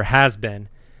just never has been.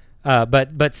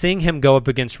 But seeing him go up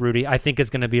against Rudy, I think is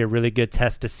going to be a really good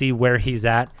test to see where he's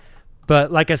at.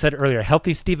 But like I said earlier,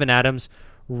 healthy Steven Adams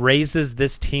raises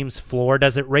this team's floor.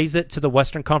 Does it raise it to the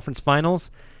Western Conference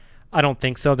Finals? I don't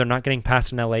think so. They're not getting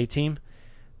past an LA team.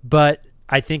 But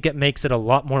I think it makes it a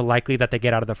lot more likely that they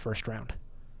get out of the first round.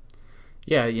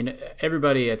 Yeah,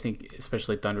 everybody, I think,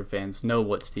 especially Thunder fans, know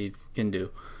what Steve can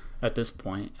do at this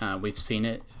point. We've seen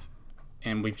it,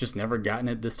 and we've just never gotten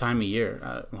it this time of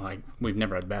year. We've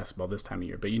never had basketball this time of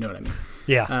year, but you know what I mean.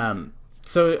 Yeah.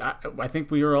 So I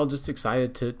think we were all just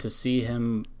excited to see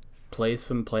him play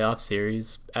some playoff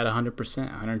series at 100%,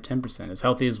 110%, as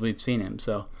healthy as we've seen him.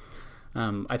 So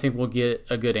I think we'll get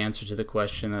a good answer to the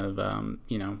question of,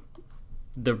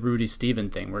 the Rudy Steven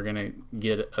thing. We're going to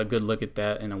get a good look at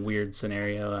that in a weird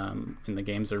scenario, and the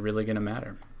games are really going to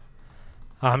matter.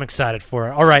 I'm excited for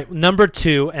it. All right, number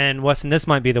 2, and Weston, this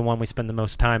might be the one we spend the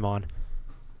most time on.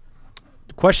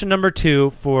 Question number 2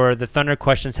 for the Thunder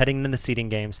questions heading into the seeding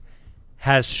games.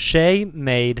 Has Shai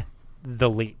made the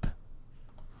leap?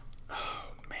 Oh,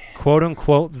 man. Quote,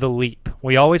 unquote, the leap.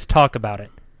 We always talk about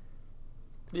it.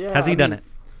 Yeah, Has he done it?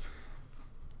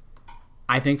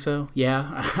 I think so,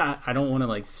 yeah. I don't want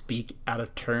to speak out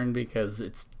of turn because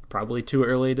it's probably too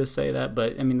early to say that,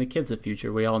 but I mean, the kid's the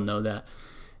future. We all know that.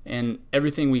 And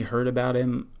everything we heard about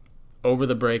him over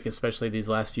the break, especially these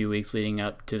last few weeks leading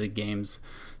up to the games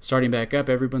starting back up,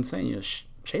 everyone's saying,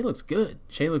 Shai looks good.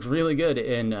 Shai looks really good.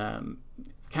 And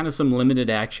kind of some limited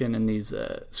action in these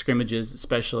scrimmages,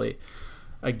 especially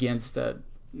against the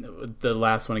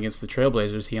last one against the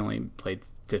Trailblazers. He only played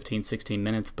 15, 16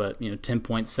 minutes, but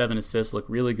 10.7 assists, look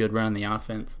really good running the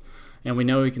offense. And we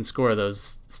know he can score.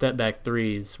 Those step-back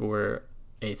threes were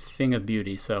a thing of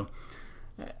beauty. So,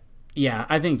 yeah,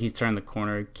 I think he's turned the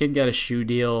corner. Kid got a shoe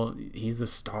deal. He's a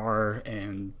star,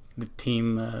 and the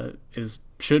team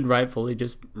should rightfully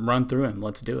just run through him.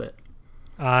 Let's do it.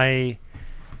 I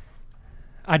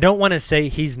don't want to say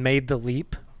he's made the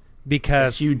leap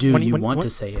because... Yes, you do. You want to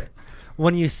say it.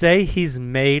 When you say he's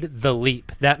made the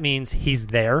leap, that means he's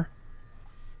there.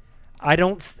 I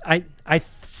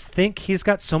think he's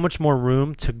got so much more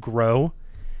room to grow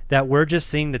that we're just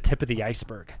seeing the tip of the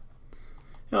iceberg.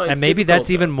 No, and maybe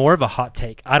that's even more of a hot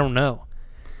take. I don't know.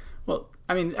 Well,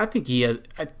 I mean, I think he's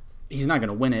not going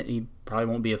to win it. He probably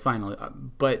won't be a final.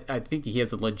 But I think he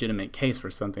has a legitimate case for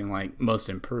something like most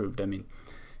improved. I mean,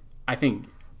 I think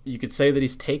you could say that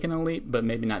he's taken a leap, but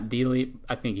maybe not the leap.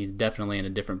 I think he's definitely in a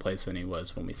different place than he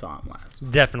was when we saw him last.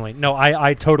 Definitely. No,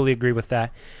 I totally agree with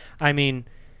that. I mean,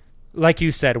 like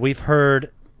you said, we've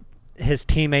heard his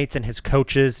teammates and his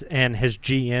coaches and his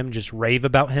GM just rave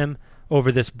about him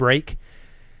over this break.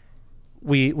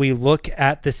 We look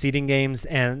at the seeding games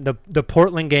and the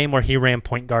Portland game where he ran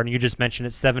point guard, and you just mentioned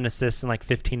it, 7 assists in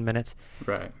 15 minutes.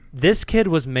 Right. This kid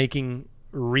was making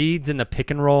reads in the pick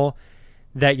and roll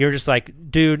that you're just like,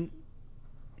 dude,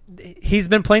 he's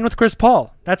been playing with Chris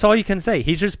Paul. That's all you can say.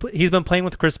 He's been playing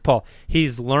with Chris Paul.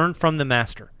 He's learned from the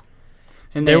master.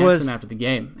 And they asked him after the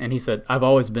game, and he said, I've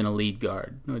always been a lead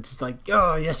guard. Which is like,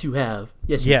 oh, yes, you have.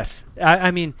 Yes.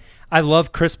 I mean, I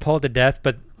love Chris Paul to death,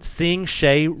 but seeing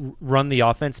Shai run the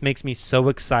offense makes me so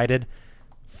excited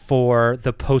for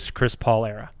the post-Chris Paul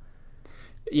era.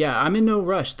 Yeah, I'm in no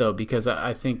rush, though, because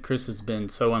I think Chris has been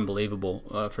so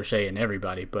unbelievable for Shai and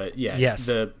everybody. But, yeah, yes.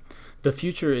 The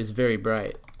future is very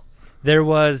bright. There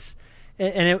was,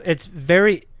 and it's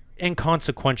very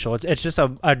inconsequential. It's just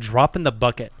a drop in the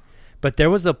bucket. But there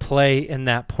was a play in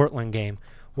that Portland game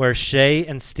where Shai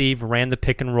and Steve ran the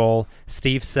pick and roll.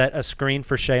 Steve set a screen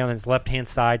for Shai on his left-hand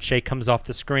side. Shai comes off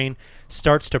the screen,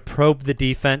 starts to probe the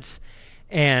defense,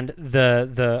 and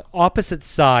the opposite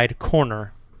side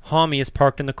corner, Hami is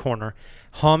parked in the corner.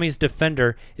 Hami's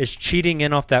defender is cheating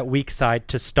in off that weak side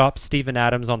to stop Steven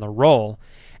Adams on the roll.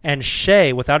 And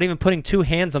Shai, without even putting two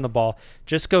hands on the ball,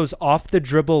 just goes off the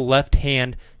dribble left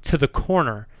hand to the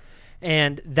corner.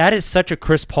 And that is such a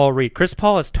Chris Paul read. Chris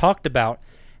Paul has talked about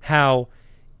how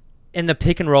in the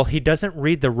pick and roll, he doesn't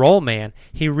read the roll man.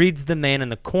 He reads the man in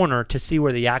the corner to see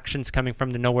where the action's coming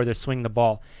from, to know where to swing the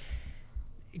ball.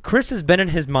 Chris has been in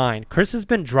his mind. Chris has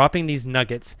been dropping these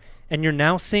nuggets, and you're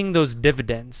now seeing those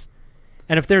dividends.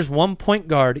 And if there's one point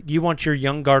guard you want your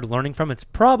young guard learning from, it's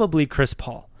probably Chris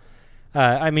Paul.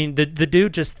 I mean, the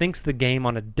dude just thinks the game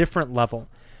on a different level.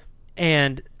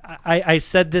 And I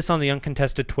said this on the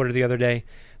Uncontested Twitter the other day,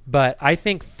 but I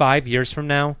think 5 years from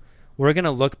now, we're going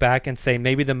to look back and say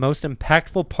maybe the most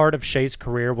impactful part of Shai's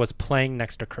career was playing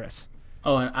next to Chris.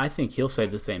 Oh, and I think he'll say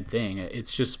the same thing.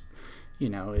 It's just,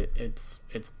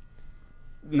 it's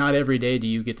not every day do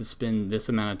you get to spend this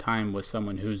amount of time with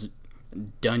someone who's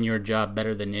done your job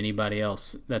better than anybody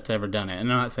else that's ever done it.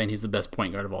 And I'm not saying he's the best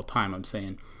point guard of all time. I'm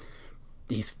saying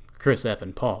he's Chris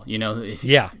effing Paul.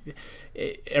 Yeah.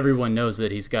 Everyone knows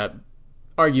that he's got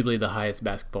arguably the highest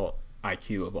basketball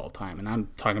IQ of all time, and I'm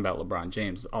talking about LeBron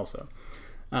James also.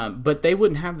 But they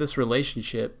wouldn't have this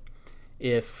relationship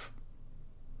if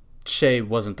Shai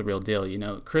wasn't the real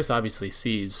deal. Chris obviously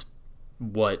sees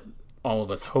what all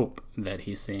of us hope that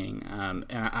he's seeing, and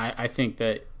I think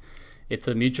that it's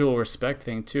a mutual respect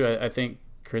thing too. I think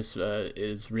Chris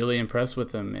is really impressed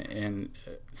with him and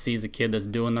sees a kid that's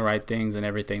doing the right things and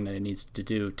everything that he needs to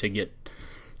do to get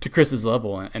to Chris's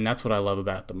level, and that's what I love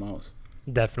about it the most.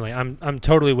 Definitely. I'm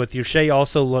totally with you. Shai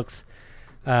also looks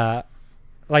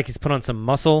like he's put on some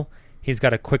muscle. He's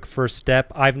got a quick first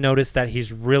step. I've noticed that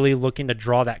he's really looking to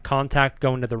draw that contact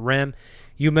going to the rim.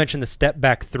 You mentioned the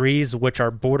step-back threes, which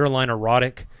are borderline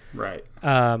erotic. Right.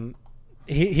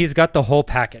 He's got the whole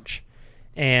package,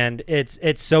 and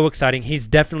it's so exciting. He's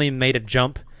definitely made a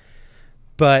jump,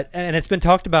 and it's been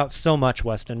talked about so much,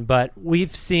 Weston, but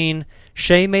we've seen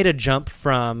Shai made a jump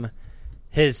from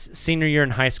his senior year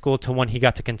in high school to when he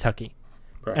got to Kentucky,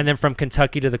 right. And then from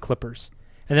Kentucky to the Clippers,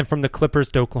 and then from the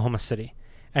Clippers to Oklahoma City,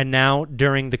 and now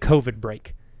during the COVID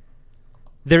break.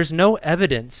 There's no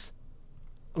evidence,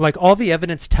 like all the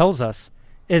evidence tells us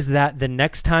is that the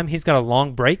next time he's got a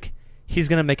long break, he's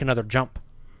going to make another jump.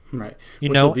 Right.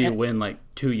 Which will be a win like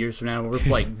 2 years from now. We're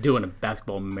like doing a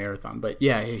basketball marathon, but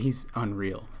yeah, he's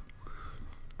unreal.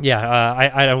 Yeah,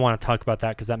 I don't want to talk about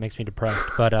that because that makes me depressed.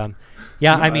 But,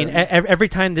 yeah, I mean, every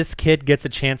time this kid gets a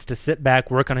chance to sit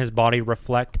back, work on his body,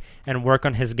 reflect, and work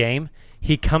on his game,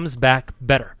 he comes back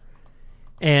better.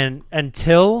 And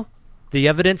until the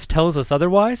evidence tells us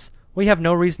otherwise, we have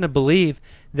no reason to believe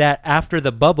that after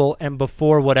the bubble and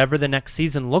before whatever the next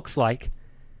season looks like,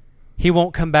 he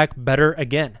won't come back better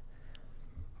again.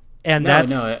 And I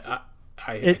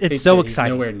think it's so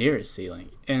exciting. He's nowhere near his ceiling.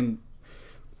 And,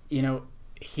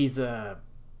 he's I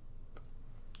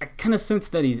kind of sense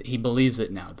that he believes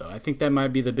it now, though. I think that might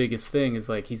be the biggest thing is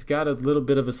like he's got a little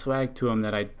bit of a swag to him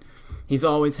that he's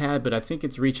always had, but I think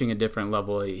it's reaching a different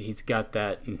level. He's got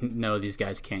that no, these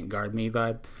guys can't guard me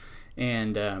vibe,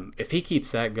 and if he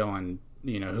keeps that going,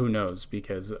 who knows?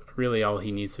 Because really all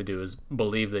he needs to do is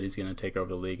believe that he's going to take over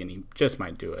the league, and he just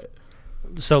might do it.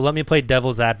 So let me play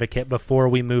devil's advocate before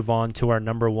we move on to our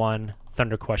number one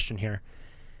Thunder question here.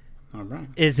 All right.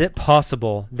 Is it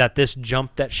possible that this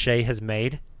jump that Shai has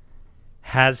made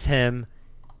has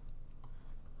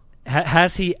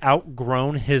he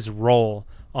outgrown his role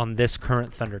on this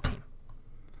current Thunder team?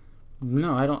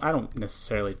 No, I don't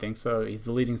necessarily think so. He's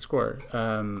the leading scorer.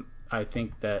 I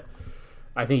think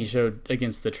he showed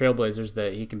against the Trailblazers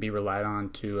that he can be relied on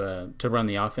to run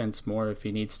the offense more if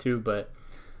he needs to, but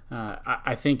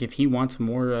I think if he wants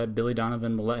more, Billy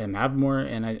Donovan will let him have more,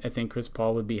 and I think Chris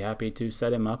Paul would be happy to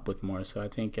set him up with more. So I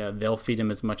think they'll feed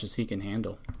him as much as he can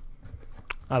handle.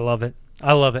 I love it.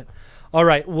 All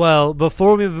right, well,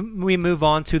 before we move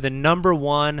on to the number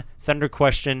one Thunder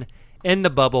question in the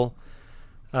bubble,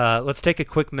 let's take a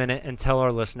quick minute and tell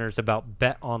our listeners about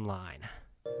Bet Online.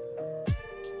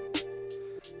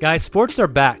 Guys, sports are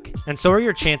back, and so are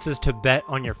your chances to bet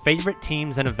on your favorite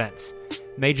teams and events.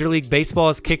 Major League Baseball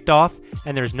has kicked off,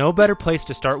 and there's no better place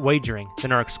to start wagering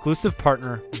than our exclusive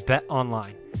partner, Bet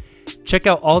Online. Check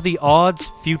out all the odds,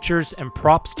 futures, and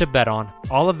props to bet on,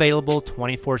 all available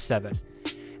 24/7.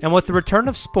 And with the return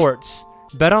of sports,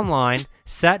 Bet Online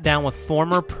sat down with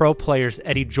former pro players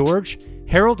Eddie George,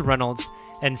 Harold Reynolds,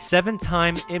 and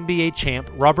 7-time NBA champ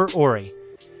Robert Horry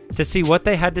to see what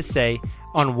they had to say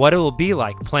on what it will be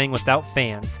like playing without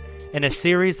fans in a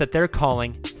series that they're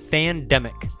calling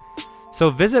Fandemic. So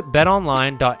visit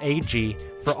betonline.ag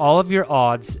for all of your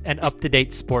odds and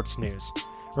up-to-date sports news.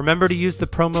 Remember to use the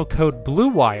promo code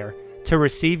BLUEWIRE to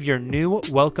receive your new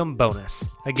welcome bonus.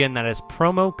 Again, that is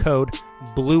promo code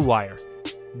BLUEWIRE.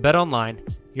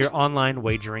 BetOnline, your online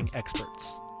wagering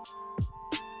experts.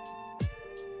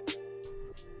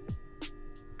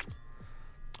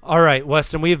 All right,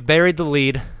 Weston, we have buried the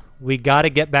lead. We got to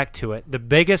get back to it. The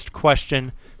biggest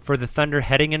question for the Thunder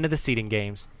heading into the seeding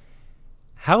games: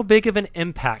 how big of an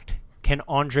impact can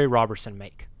Andre Robertson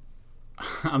make?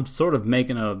 I'm sort of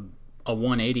making a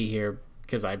 180 here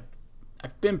because I've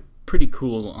been pretty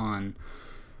cool on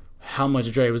how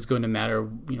much Dre was going to matter,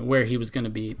 where he was going to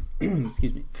be,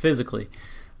 excuse me, physically.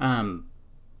 But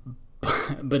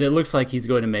it looks like he's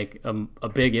going to make a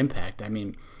big impact. I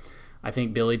mean, I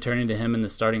think Billy turning to him in the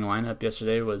starting lineup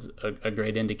yesterday was a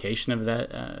great indication of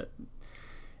that.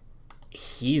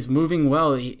 He's moving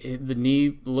well. The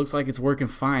knee looks like it's working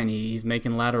fine. He's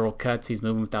making lateral cuts. He's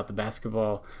moving without the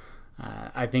basketball.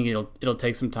 I think it'll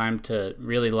take some time to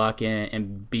really lock in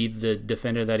and be the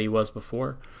defender that he was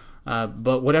before.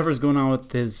 But whatever's going on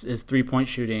with his 3-point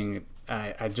shooting,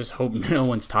 I just hope no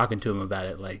one's talking to him about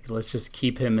it. Like, let's just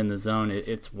keep him in the zone.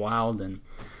 It's wild, and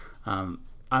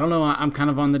I don't know. I'm kind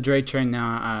of on the Dre train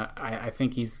now. I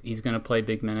think he's going to play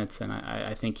big minutes, and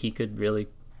I think he could really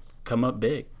come up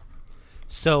big.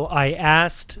 So I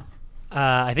asked,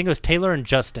 I think it was Taylor and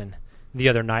Justin the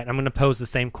other night. I'm going to pose the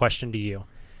same question to you.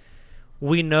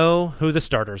 We know who the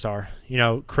starters are.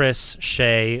 Chris,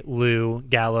 Shea, Lou,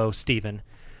 Gallo, Steven.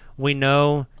 We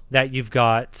know that you've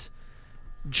got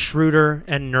Schroeder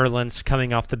and Nerlens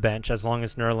coming off the bench as long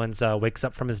as Nerlens wakes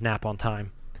up from his nap on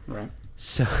time. Right.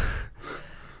 So,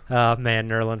 man,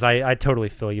 Nerlens, I totally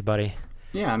feel you, buddy.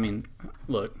 Yeah, I mean,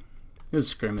 look, this is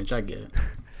scrimmage. I get it.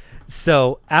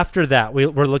 So after that, we're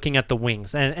looking at the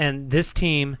wings. And this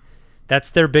team, that's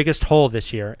their biggest hole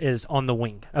this year, is on the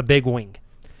wing, a big wing.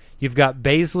 You've got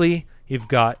Bazley, you've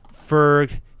got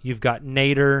Ferg, you've got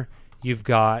Nader, you've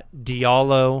got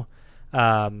Diallo,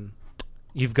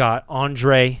 you've got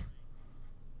Andre.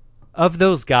 Of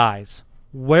those guys,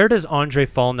 where does Andre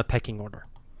fall in the pecking order?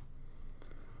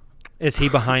 Is he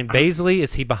behind Bazley?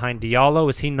 Is he behind Diallo?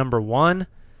 Is he number one?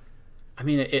 I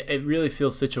mean, it really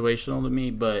feels situational to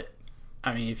me, but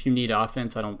I mean, if you need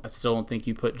offense, I still don't think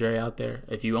you put Dre out there.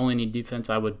 If you only need defense,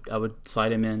 I would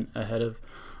slide him in ahead of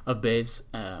Baze.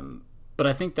 But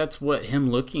I think that's what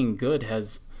him looking good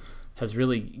has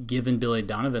really given Billy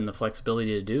Donovan the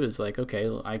flexibility to do, is like, okay,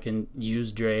 I can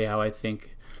use Dre how I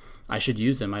think I should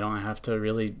use him. I don't have to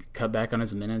really cut back on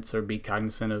his minutes or be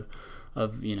cognizant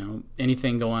of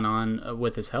anything going on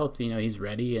with his health. He's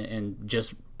ready, and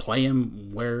just play him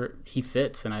where he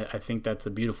fits. And I think that's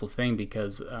a beautiful thing,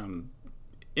 because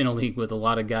in a league with a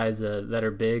lot of guys that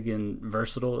are big and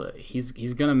versatile, he's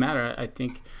going to matter. I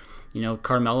think,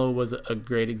 Carmelo was a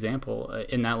great example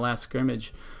in that last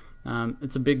scrimmage.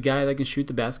 It's a big guy that can shoot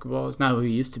the basketball. It's not who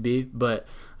he used to be, but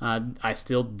I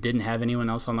still didn't have anyone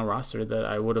else on the roster that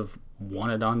I would have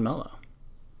wanted on Melo.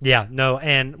 Yeah, no,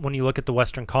 and when you look at the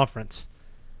Western Conference,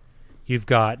 you've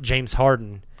got James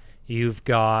Harden, you've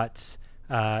got,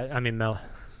 Melo.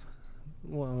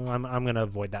 Well, I'm going to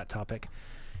avoid that topic.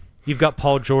 You've got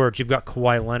Paul George, you've got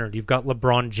Kawhi Leonard, you've got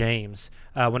LeBron James.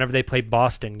 Whenever they play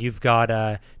Boston, you've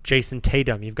got Jason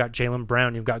Tatum, you've got Jaylen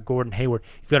Brown, you've got Gordon Hayward.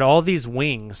 You've got all these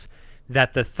wings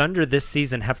that the Thunder this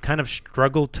season have kind of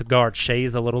struggled to guard.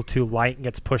 Shea's a little too light and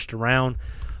gets pushed around.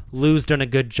 Lou's done a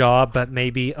good job, but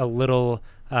maybe a little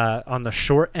on the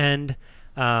short end.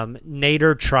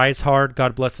 Nader tries hard,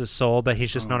 God bless his soul, but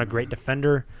he's just not a great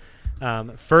defender.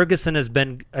 Ferguson has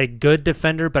been a good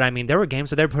defender, but I mean, there were games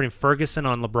where they were putting Ferguson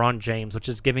on LeBron James, which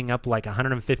is giving up like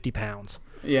 150 pounds.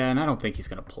 Yeah, and I don't think he's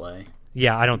going to play.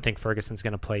 Yeah, I don't think Ferguson's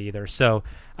going to play either. So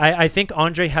I think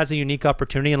Andre has a unique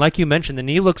opportunity, and like you mentioned, the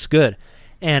knee looks good.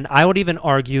 And I would even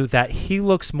argue that he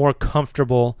looks more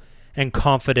comfortable and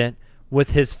confident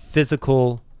with his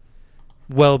physical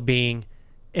well-being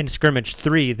in scrimmage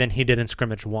 3 than he did in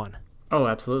scrimmage 1. Oh,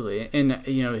 absolutely. And,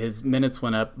 his minutes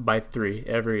went up by 3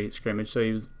 every scrimmage, so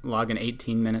he was logging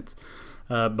 18 minutes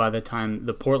by the time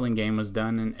the Portland game was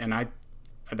done, and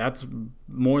that's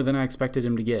more than I expected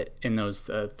him to get in those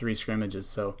 3 scrimmages.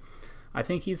 So I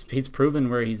think he's proven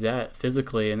where he's at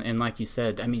physically, and like you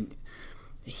said, I mean,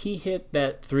 he hit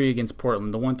that 3 against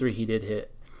Portland, the 1-3 he did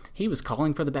hit. He was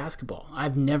calling for the basketball.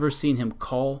 I've never seen him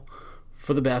call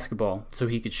for the basketball so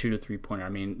he could shoot a 3-pointer. I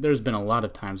mean, there's been a lot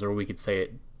of times where we could say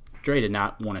it. Dre did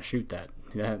not want to shoot that.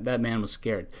 That man was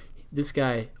scared. This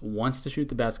guy wants to shoot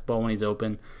the basketball when he's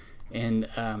open. And,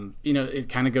 it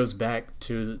kind of goes back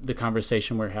to the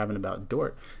conversation we're having about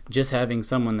Dort. Just having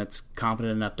someone that's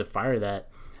confident enough to fire that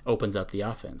opens up the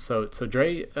offense. So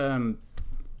Dre,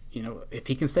 if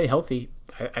he can stay healthy,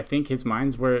 I think his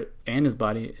mind's and his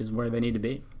body is where they need to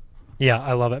be. Yeah,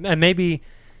 I love it. And maybe,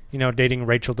 dating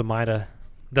Rachel DeMaida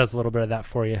does a little bit of that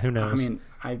for you. Who knows? I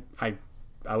mean,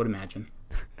 I would imagine.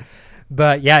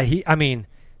 But yeah, he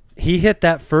hit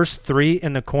that first 3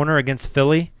 in the corner against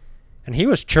Philly, and he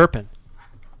was chirping.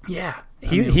 Yeah,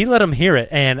 he let him hear it,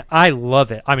 and I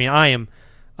love it. I mean, I am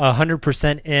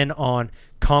 100% in on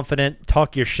confident,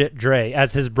 talk your shit, Dre,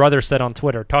 as his brother said on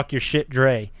Twitter, talk your shit,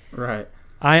 Dre. Right.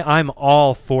 I'm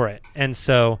all for it, and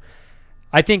so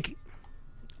I think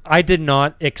I did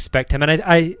not expect him, and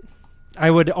I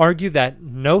would argue that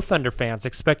no Thunder fans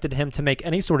expected him to make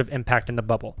any sort of impact in the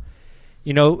bubble.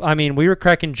 You know, I mean, we were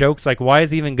cracking jokes like, why is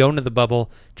he even going to the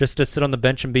bubble just to sit on the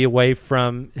bench and be away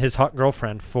from his hot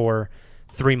girlfriend for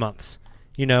 3 months?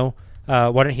 You know,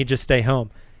 why don't he just stay home?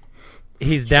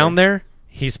 He's down there.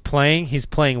 He's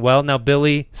playing well. Now,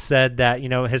 Billy said that, you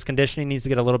know, his conditioning needs to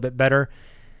get a little bit better.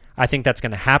 I think that's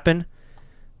going to happen.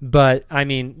 But, I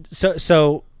mean,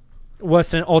 so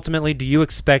Weston, ultimately, do you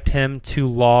expect him to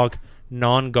log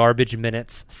non-garbage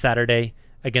minutes Saturday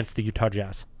against the Utah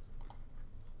Jazz?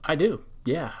 I do.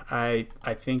 Yeah. I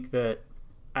think that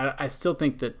I still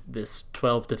think that this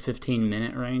 12 to 15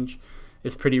 minute range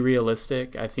is pretty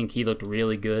realistic. I think he looked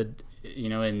really good, you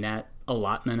know, in that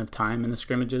allotment of time in the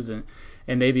scrimmages, and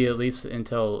maybe at least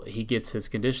until he gets his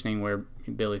conditioning where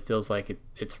Billy feels like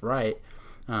it's right.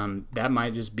 That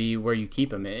might just be where you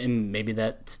keep him, and maybe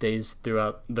that stays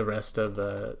throughout the rest of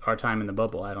our time in the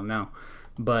bubble. I don't know.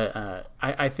 But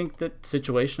I think that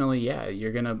situationally, yeah,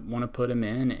 you're going to want to put him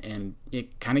in, and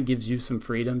it kind of gives you some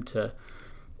freedom to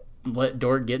let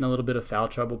Dort get in a little bit of foul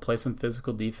trouble, play some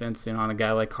physical defense. You know, on a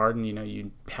guy like Harden, you know,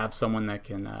 you have someone that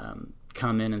can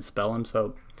come in and spell him.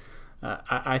 So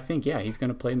I think, yeah, he's going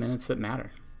to play minutes that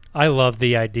matter. I love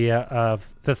the idea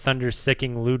of the Thunder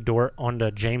sicking Lou Dort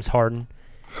onto James Harden,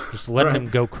 just letting him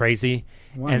go crazy.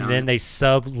 Why and not? then they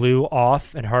sub Lou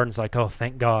off, and Harden's like, oh,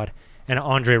 thank God. And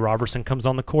Andre Robertson comes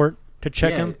on the court to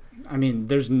check him. I mean,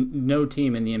 there's no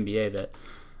team in the NBA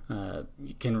that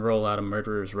can roll out a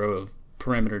murderer's row of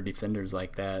perimeter defenders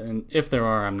like that. And if there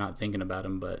are, I'm not thinking about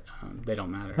them, but they don't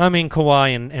matter. I mean,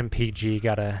 Kawhi and PG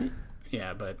got a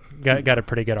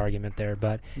pretty good argument there,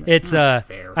 but it's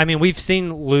fair. I mean, we've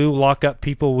seen Lou lock up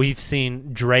people, we've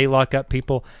seen Dre lock up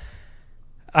people.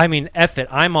 I mean, F it,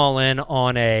 I'm all in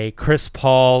on a Chris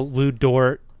Paul, Lou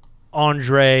Dort,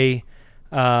 Andre.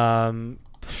 I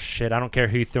don't care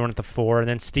who you throw in at the 4, and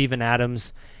then Steven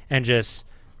Adams, and just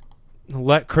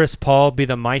let Chris Paul be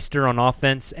the Meister on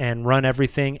offense and run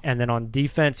everything, and then on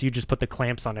defense, you just put the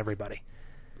clamps on everybody.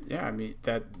 Yeah, I mean,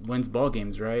 that wins ball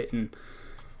games, right? And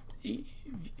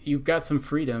you've got some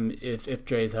freedom if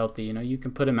Dre's healthy. You know, you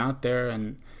can put him out there,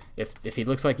 and if he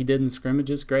looks like he did in the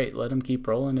scrimmages, great, let him keep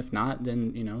rolling. If not,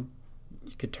 then, you know,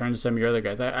 you could turn to some of your other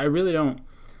guys. I really don't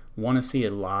want to see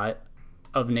a lot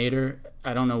of Nader.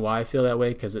 I don't know why I feel that way,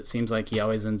 because it seems like he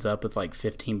always ends up with like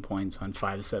 15 points on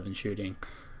 5-7 shooting.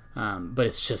 But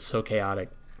it's just so chaotic.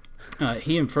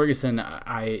 He and Ferguson,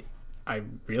 I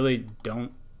really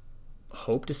don't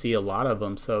hope to see a lot of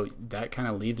them, so that kind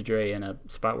of leaves Dre in a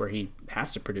spot where he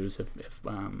has to produce if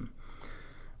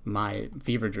my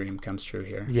fever dream comes true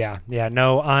here. Yeah.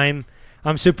 No, I'm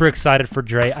super excited for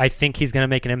Dre. I think he's going to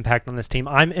make an impact on this team.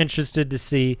 I'm interested to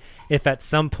see if at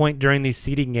some point during these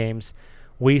seeding games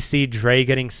we see Dre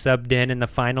getting subbed in the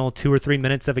final 2 or 3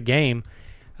 minutes of a game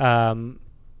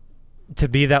to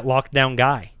be that lockdown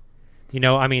guy. You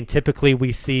know, I mean, typically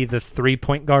we see the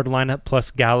 3-point guard lineup plus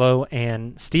Gallo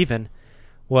and Steven.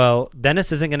 Well,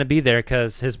 Dennis isn't going to be there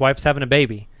because his wife's having a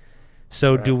baby.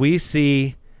 So do we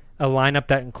see a lineup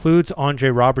that includes Andre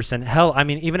Robertson? Hell, I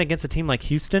mean, even against a team like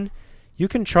Houston, you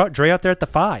can trot Dre out there at the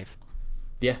 5.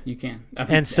 Yeah, you can. I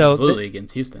mean, and so absolutely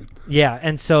against Houston. Yeah,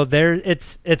 and so there,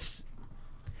 it's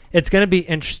going to be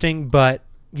interesting, but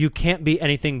you can't be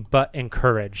anything but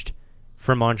encouraged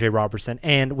from Andre Robertson.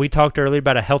 And we talked earlier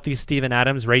about a healthy Steven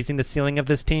Adams raising the ceiling of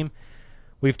this team.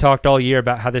 We've talked all year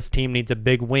about how this team needs a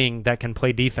big wing that can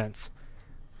play defense.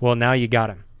 Well, now you got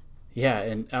him. Yeah,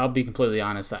 and I'll be completely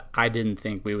honest, I didn't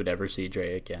think we would ever see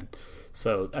Dre again.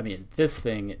 So, I mean, this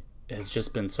thing has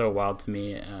just been so wild to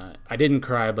me. I didn't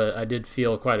cry, but I did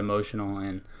feel quite emotional,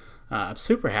 and I'm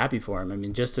super happy for him. I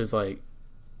mean, just as like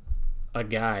a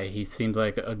guy, he seems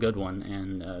like a good one,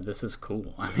 and this is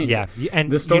cool. I mean, yeah,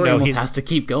 and the story almost has to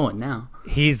keep going now.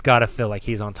 He's got to feel like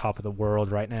he's on top of the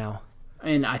world right now.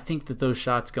 And I think that those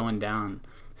shots going down,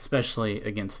 especially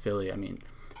against Philly, I mean,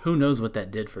 who knows what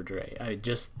that did for Dre?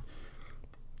 Just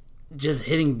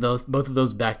hitting both of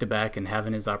those back-to-back and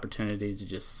having his opportunity to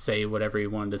just say whatever he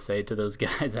wanted to say to those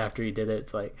guys after he did it,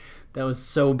 it's like that was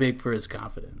so big for his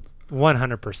confidence.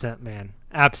 100%, man.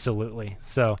 Absolutely.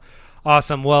 So,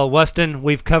 awesome. Well, Weston,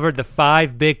 we've covered the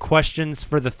 5 big questions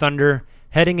for the Thunder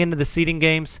heading into the seeding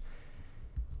games.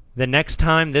 The next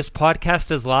time this podcast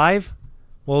is live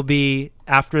will be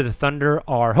after the Thunder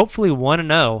are hopefully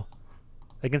 1-0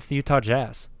 against the Utah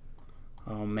Jazz.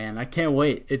 Oh, man, I can't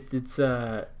wait. It's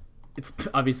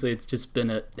obviously it's just been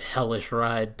a hellish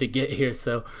ride to get here,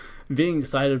 so being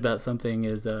excited about something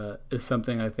is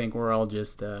something I think we're all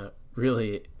just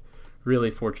really,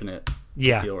 really fortunate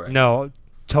to feel right. No,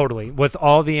 Totally. With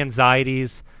all the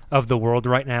anxieties of the world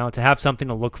right now, to have something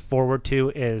to look forward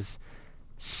to is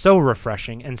so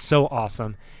refreshing and so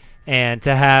awesome. And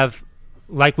to have,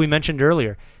 like we mentioned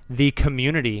earlier, the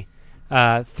community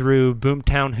through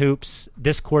Boomtown Hoops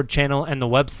Discord channel and the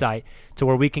website to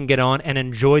where we can get on and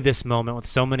enjoy this moment with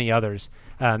so many others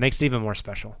makes it even more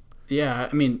special. Yeah,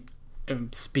 I mean,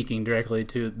 I'm speaking directly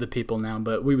to the people now,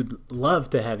 but we would love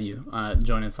to have you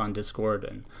join us on Discord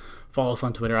and follow us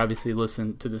on Twitter. Obviously,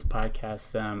 listen to this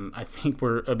podcast. I think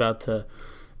we're about to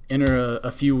enter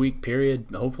a few week period,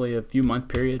 hopefully a few month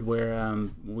period, where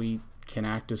we can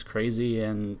act as crazy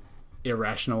and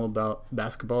irrational about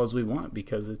basketball as we want,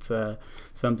 because it's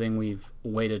something we've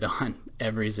waited on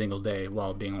every single day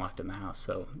while being locked in the house.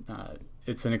 So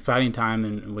it's an exciting time,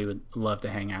 and we would love to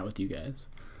hang out with you guys.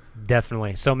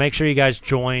 Definitely. So make sure you guys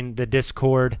join the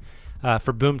Discord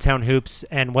for Boomtown Hoops,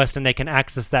 and Weston, they can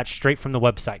access that straight from the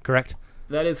website, correct?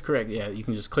 That is correct. Yeah, you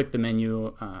can just click the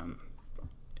menu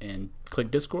and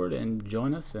click Discord and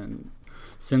join us and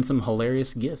send some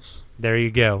hilarious gifts. There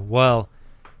you go. Well,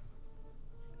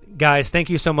 guys, thank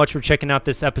you so much for checking out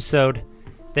this episode.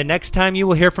 The next time you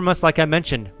will hear from us, like I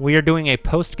mentioned, we are doing a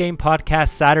post-game podcast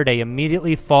Saturday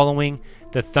immediately following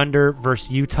the Thunder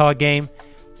versus Utah game.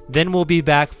 Then we'll be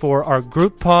back for our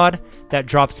group pod that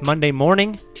drops Monday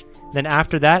morning. Then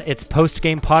after that, it's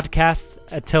post-game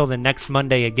podcasts until the next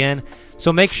Monday again.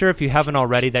 So make sure, if you haven't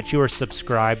already, that you are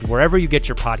subscribed wherever you get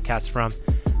your podcasts from.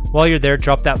 While you're there,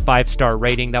 drop that 5-star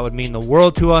rating. That would mean the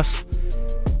world to us.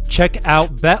 Check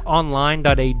out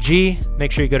betonline.ag.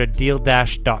 Make sure you go to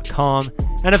dealdash.com.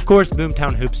 And, of course,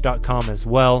 boomtownhoops.com as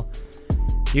well.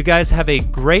 You guys have a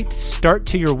great start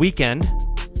to your weekend.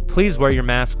 Please wear your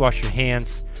mask, wash your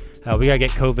hands. We got to get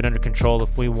COVID under control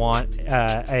if we want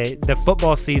the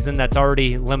football season that's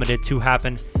already limited to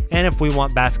happen. And if we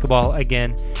want basketball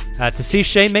again to see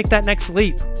Shea make that next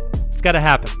leap. It's got to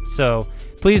happen. So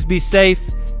please be safe.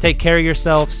 Take care of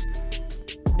yourselves.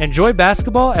 Enjoy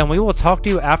basketball, and we will talk to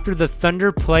you after the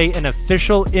Thunder play an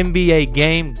official NBA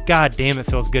game. God damn, it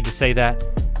feels good to say that.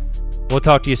 We'll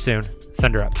talk to you soon.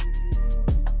 Thunder up.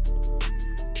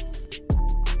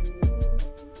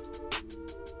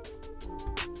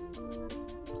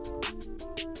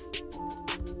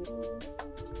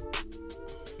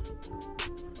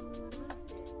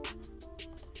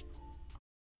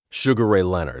 Sugar Ray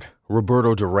Leonard,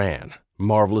 Roberto Duran,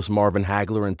 Marvelous Marvin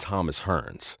Hagler, and Thomas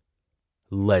Hearns.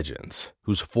 Legends,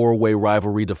 whose four-way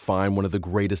rivalry defined one of the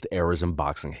greatest eras in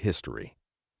boxing history.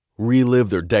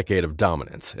 Relive their decade of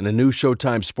dominance in a new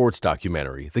Showtime sports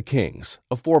documentary, The Kings,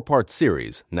 a 4-part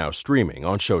series now streaming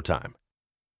on Showtime.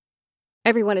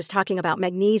 Everyone is talking about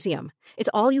magnesium. It's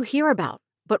all you hear about.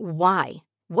 But why?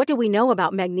 What do we know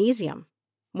about magnesium?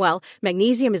 Well,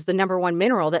 magnesium is the #1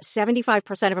 mineral that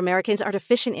 75% of Americans are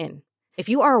deficient in. If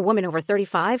you are a woman over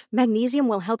 35, magnesium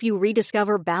will help you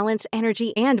rediscover balance,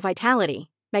 energy, and vitality.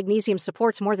 Magnesium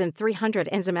supports more than 300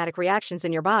 enzymatic reactions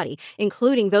in your body,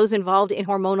 including those involved in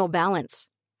hormonal balance.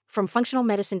 From functional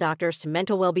medicine doctors to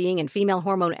mental well-being and female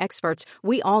hormone experts,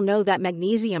 we all know that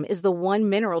magnesium is the one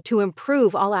mineral to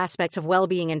improve all aspects of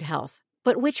well-being and health.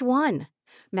 But which one?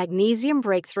 Magnesium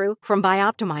Breakthrough from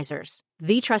Bioptimizers,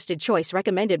 the trusted choice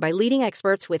recommended by leading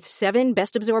experts with 7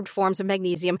 best-absorbed forms of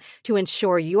magnesium to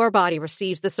ensure your body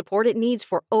receives the support it needs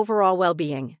for overall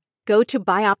well-being. Go to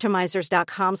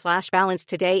bioptimizers.com/balance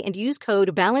today and use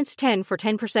code BALANCE10 for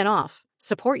 10% off.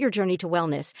 Support your journey to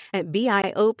wellness at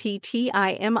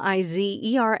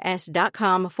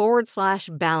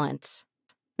bioptimizers.com/balance.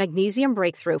 Magnesium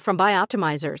Breakthrough from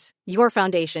Bioptimizers, your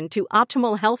foundation to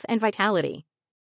optimal health and vitality.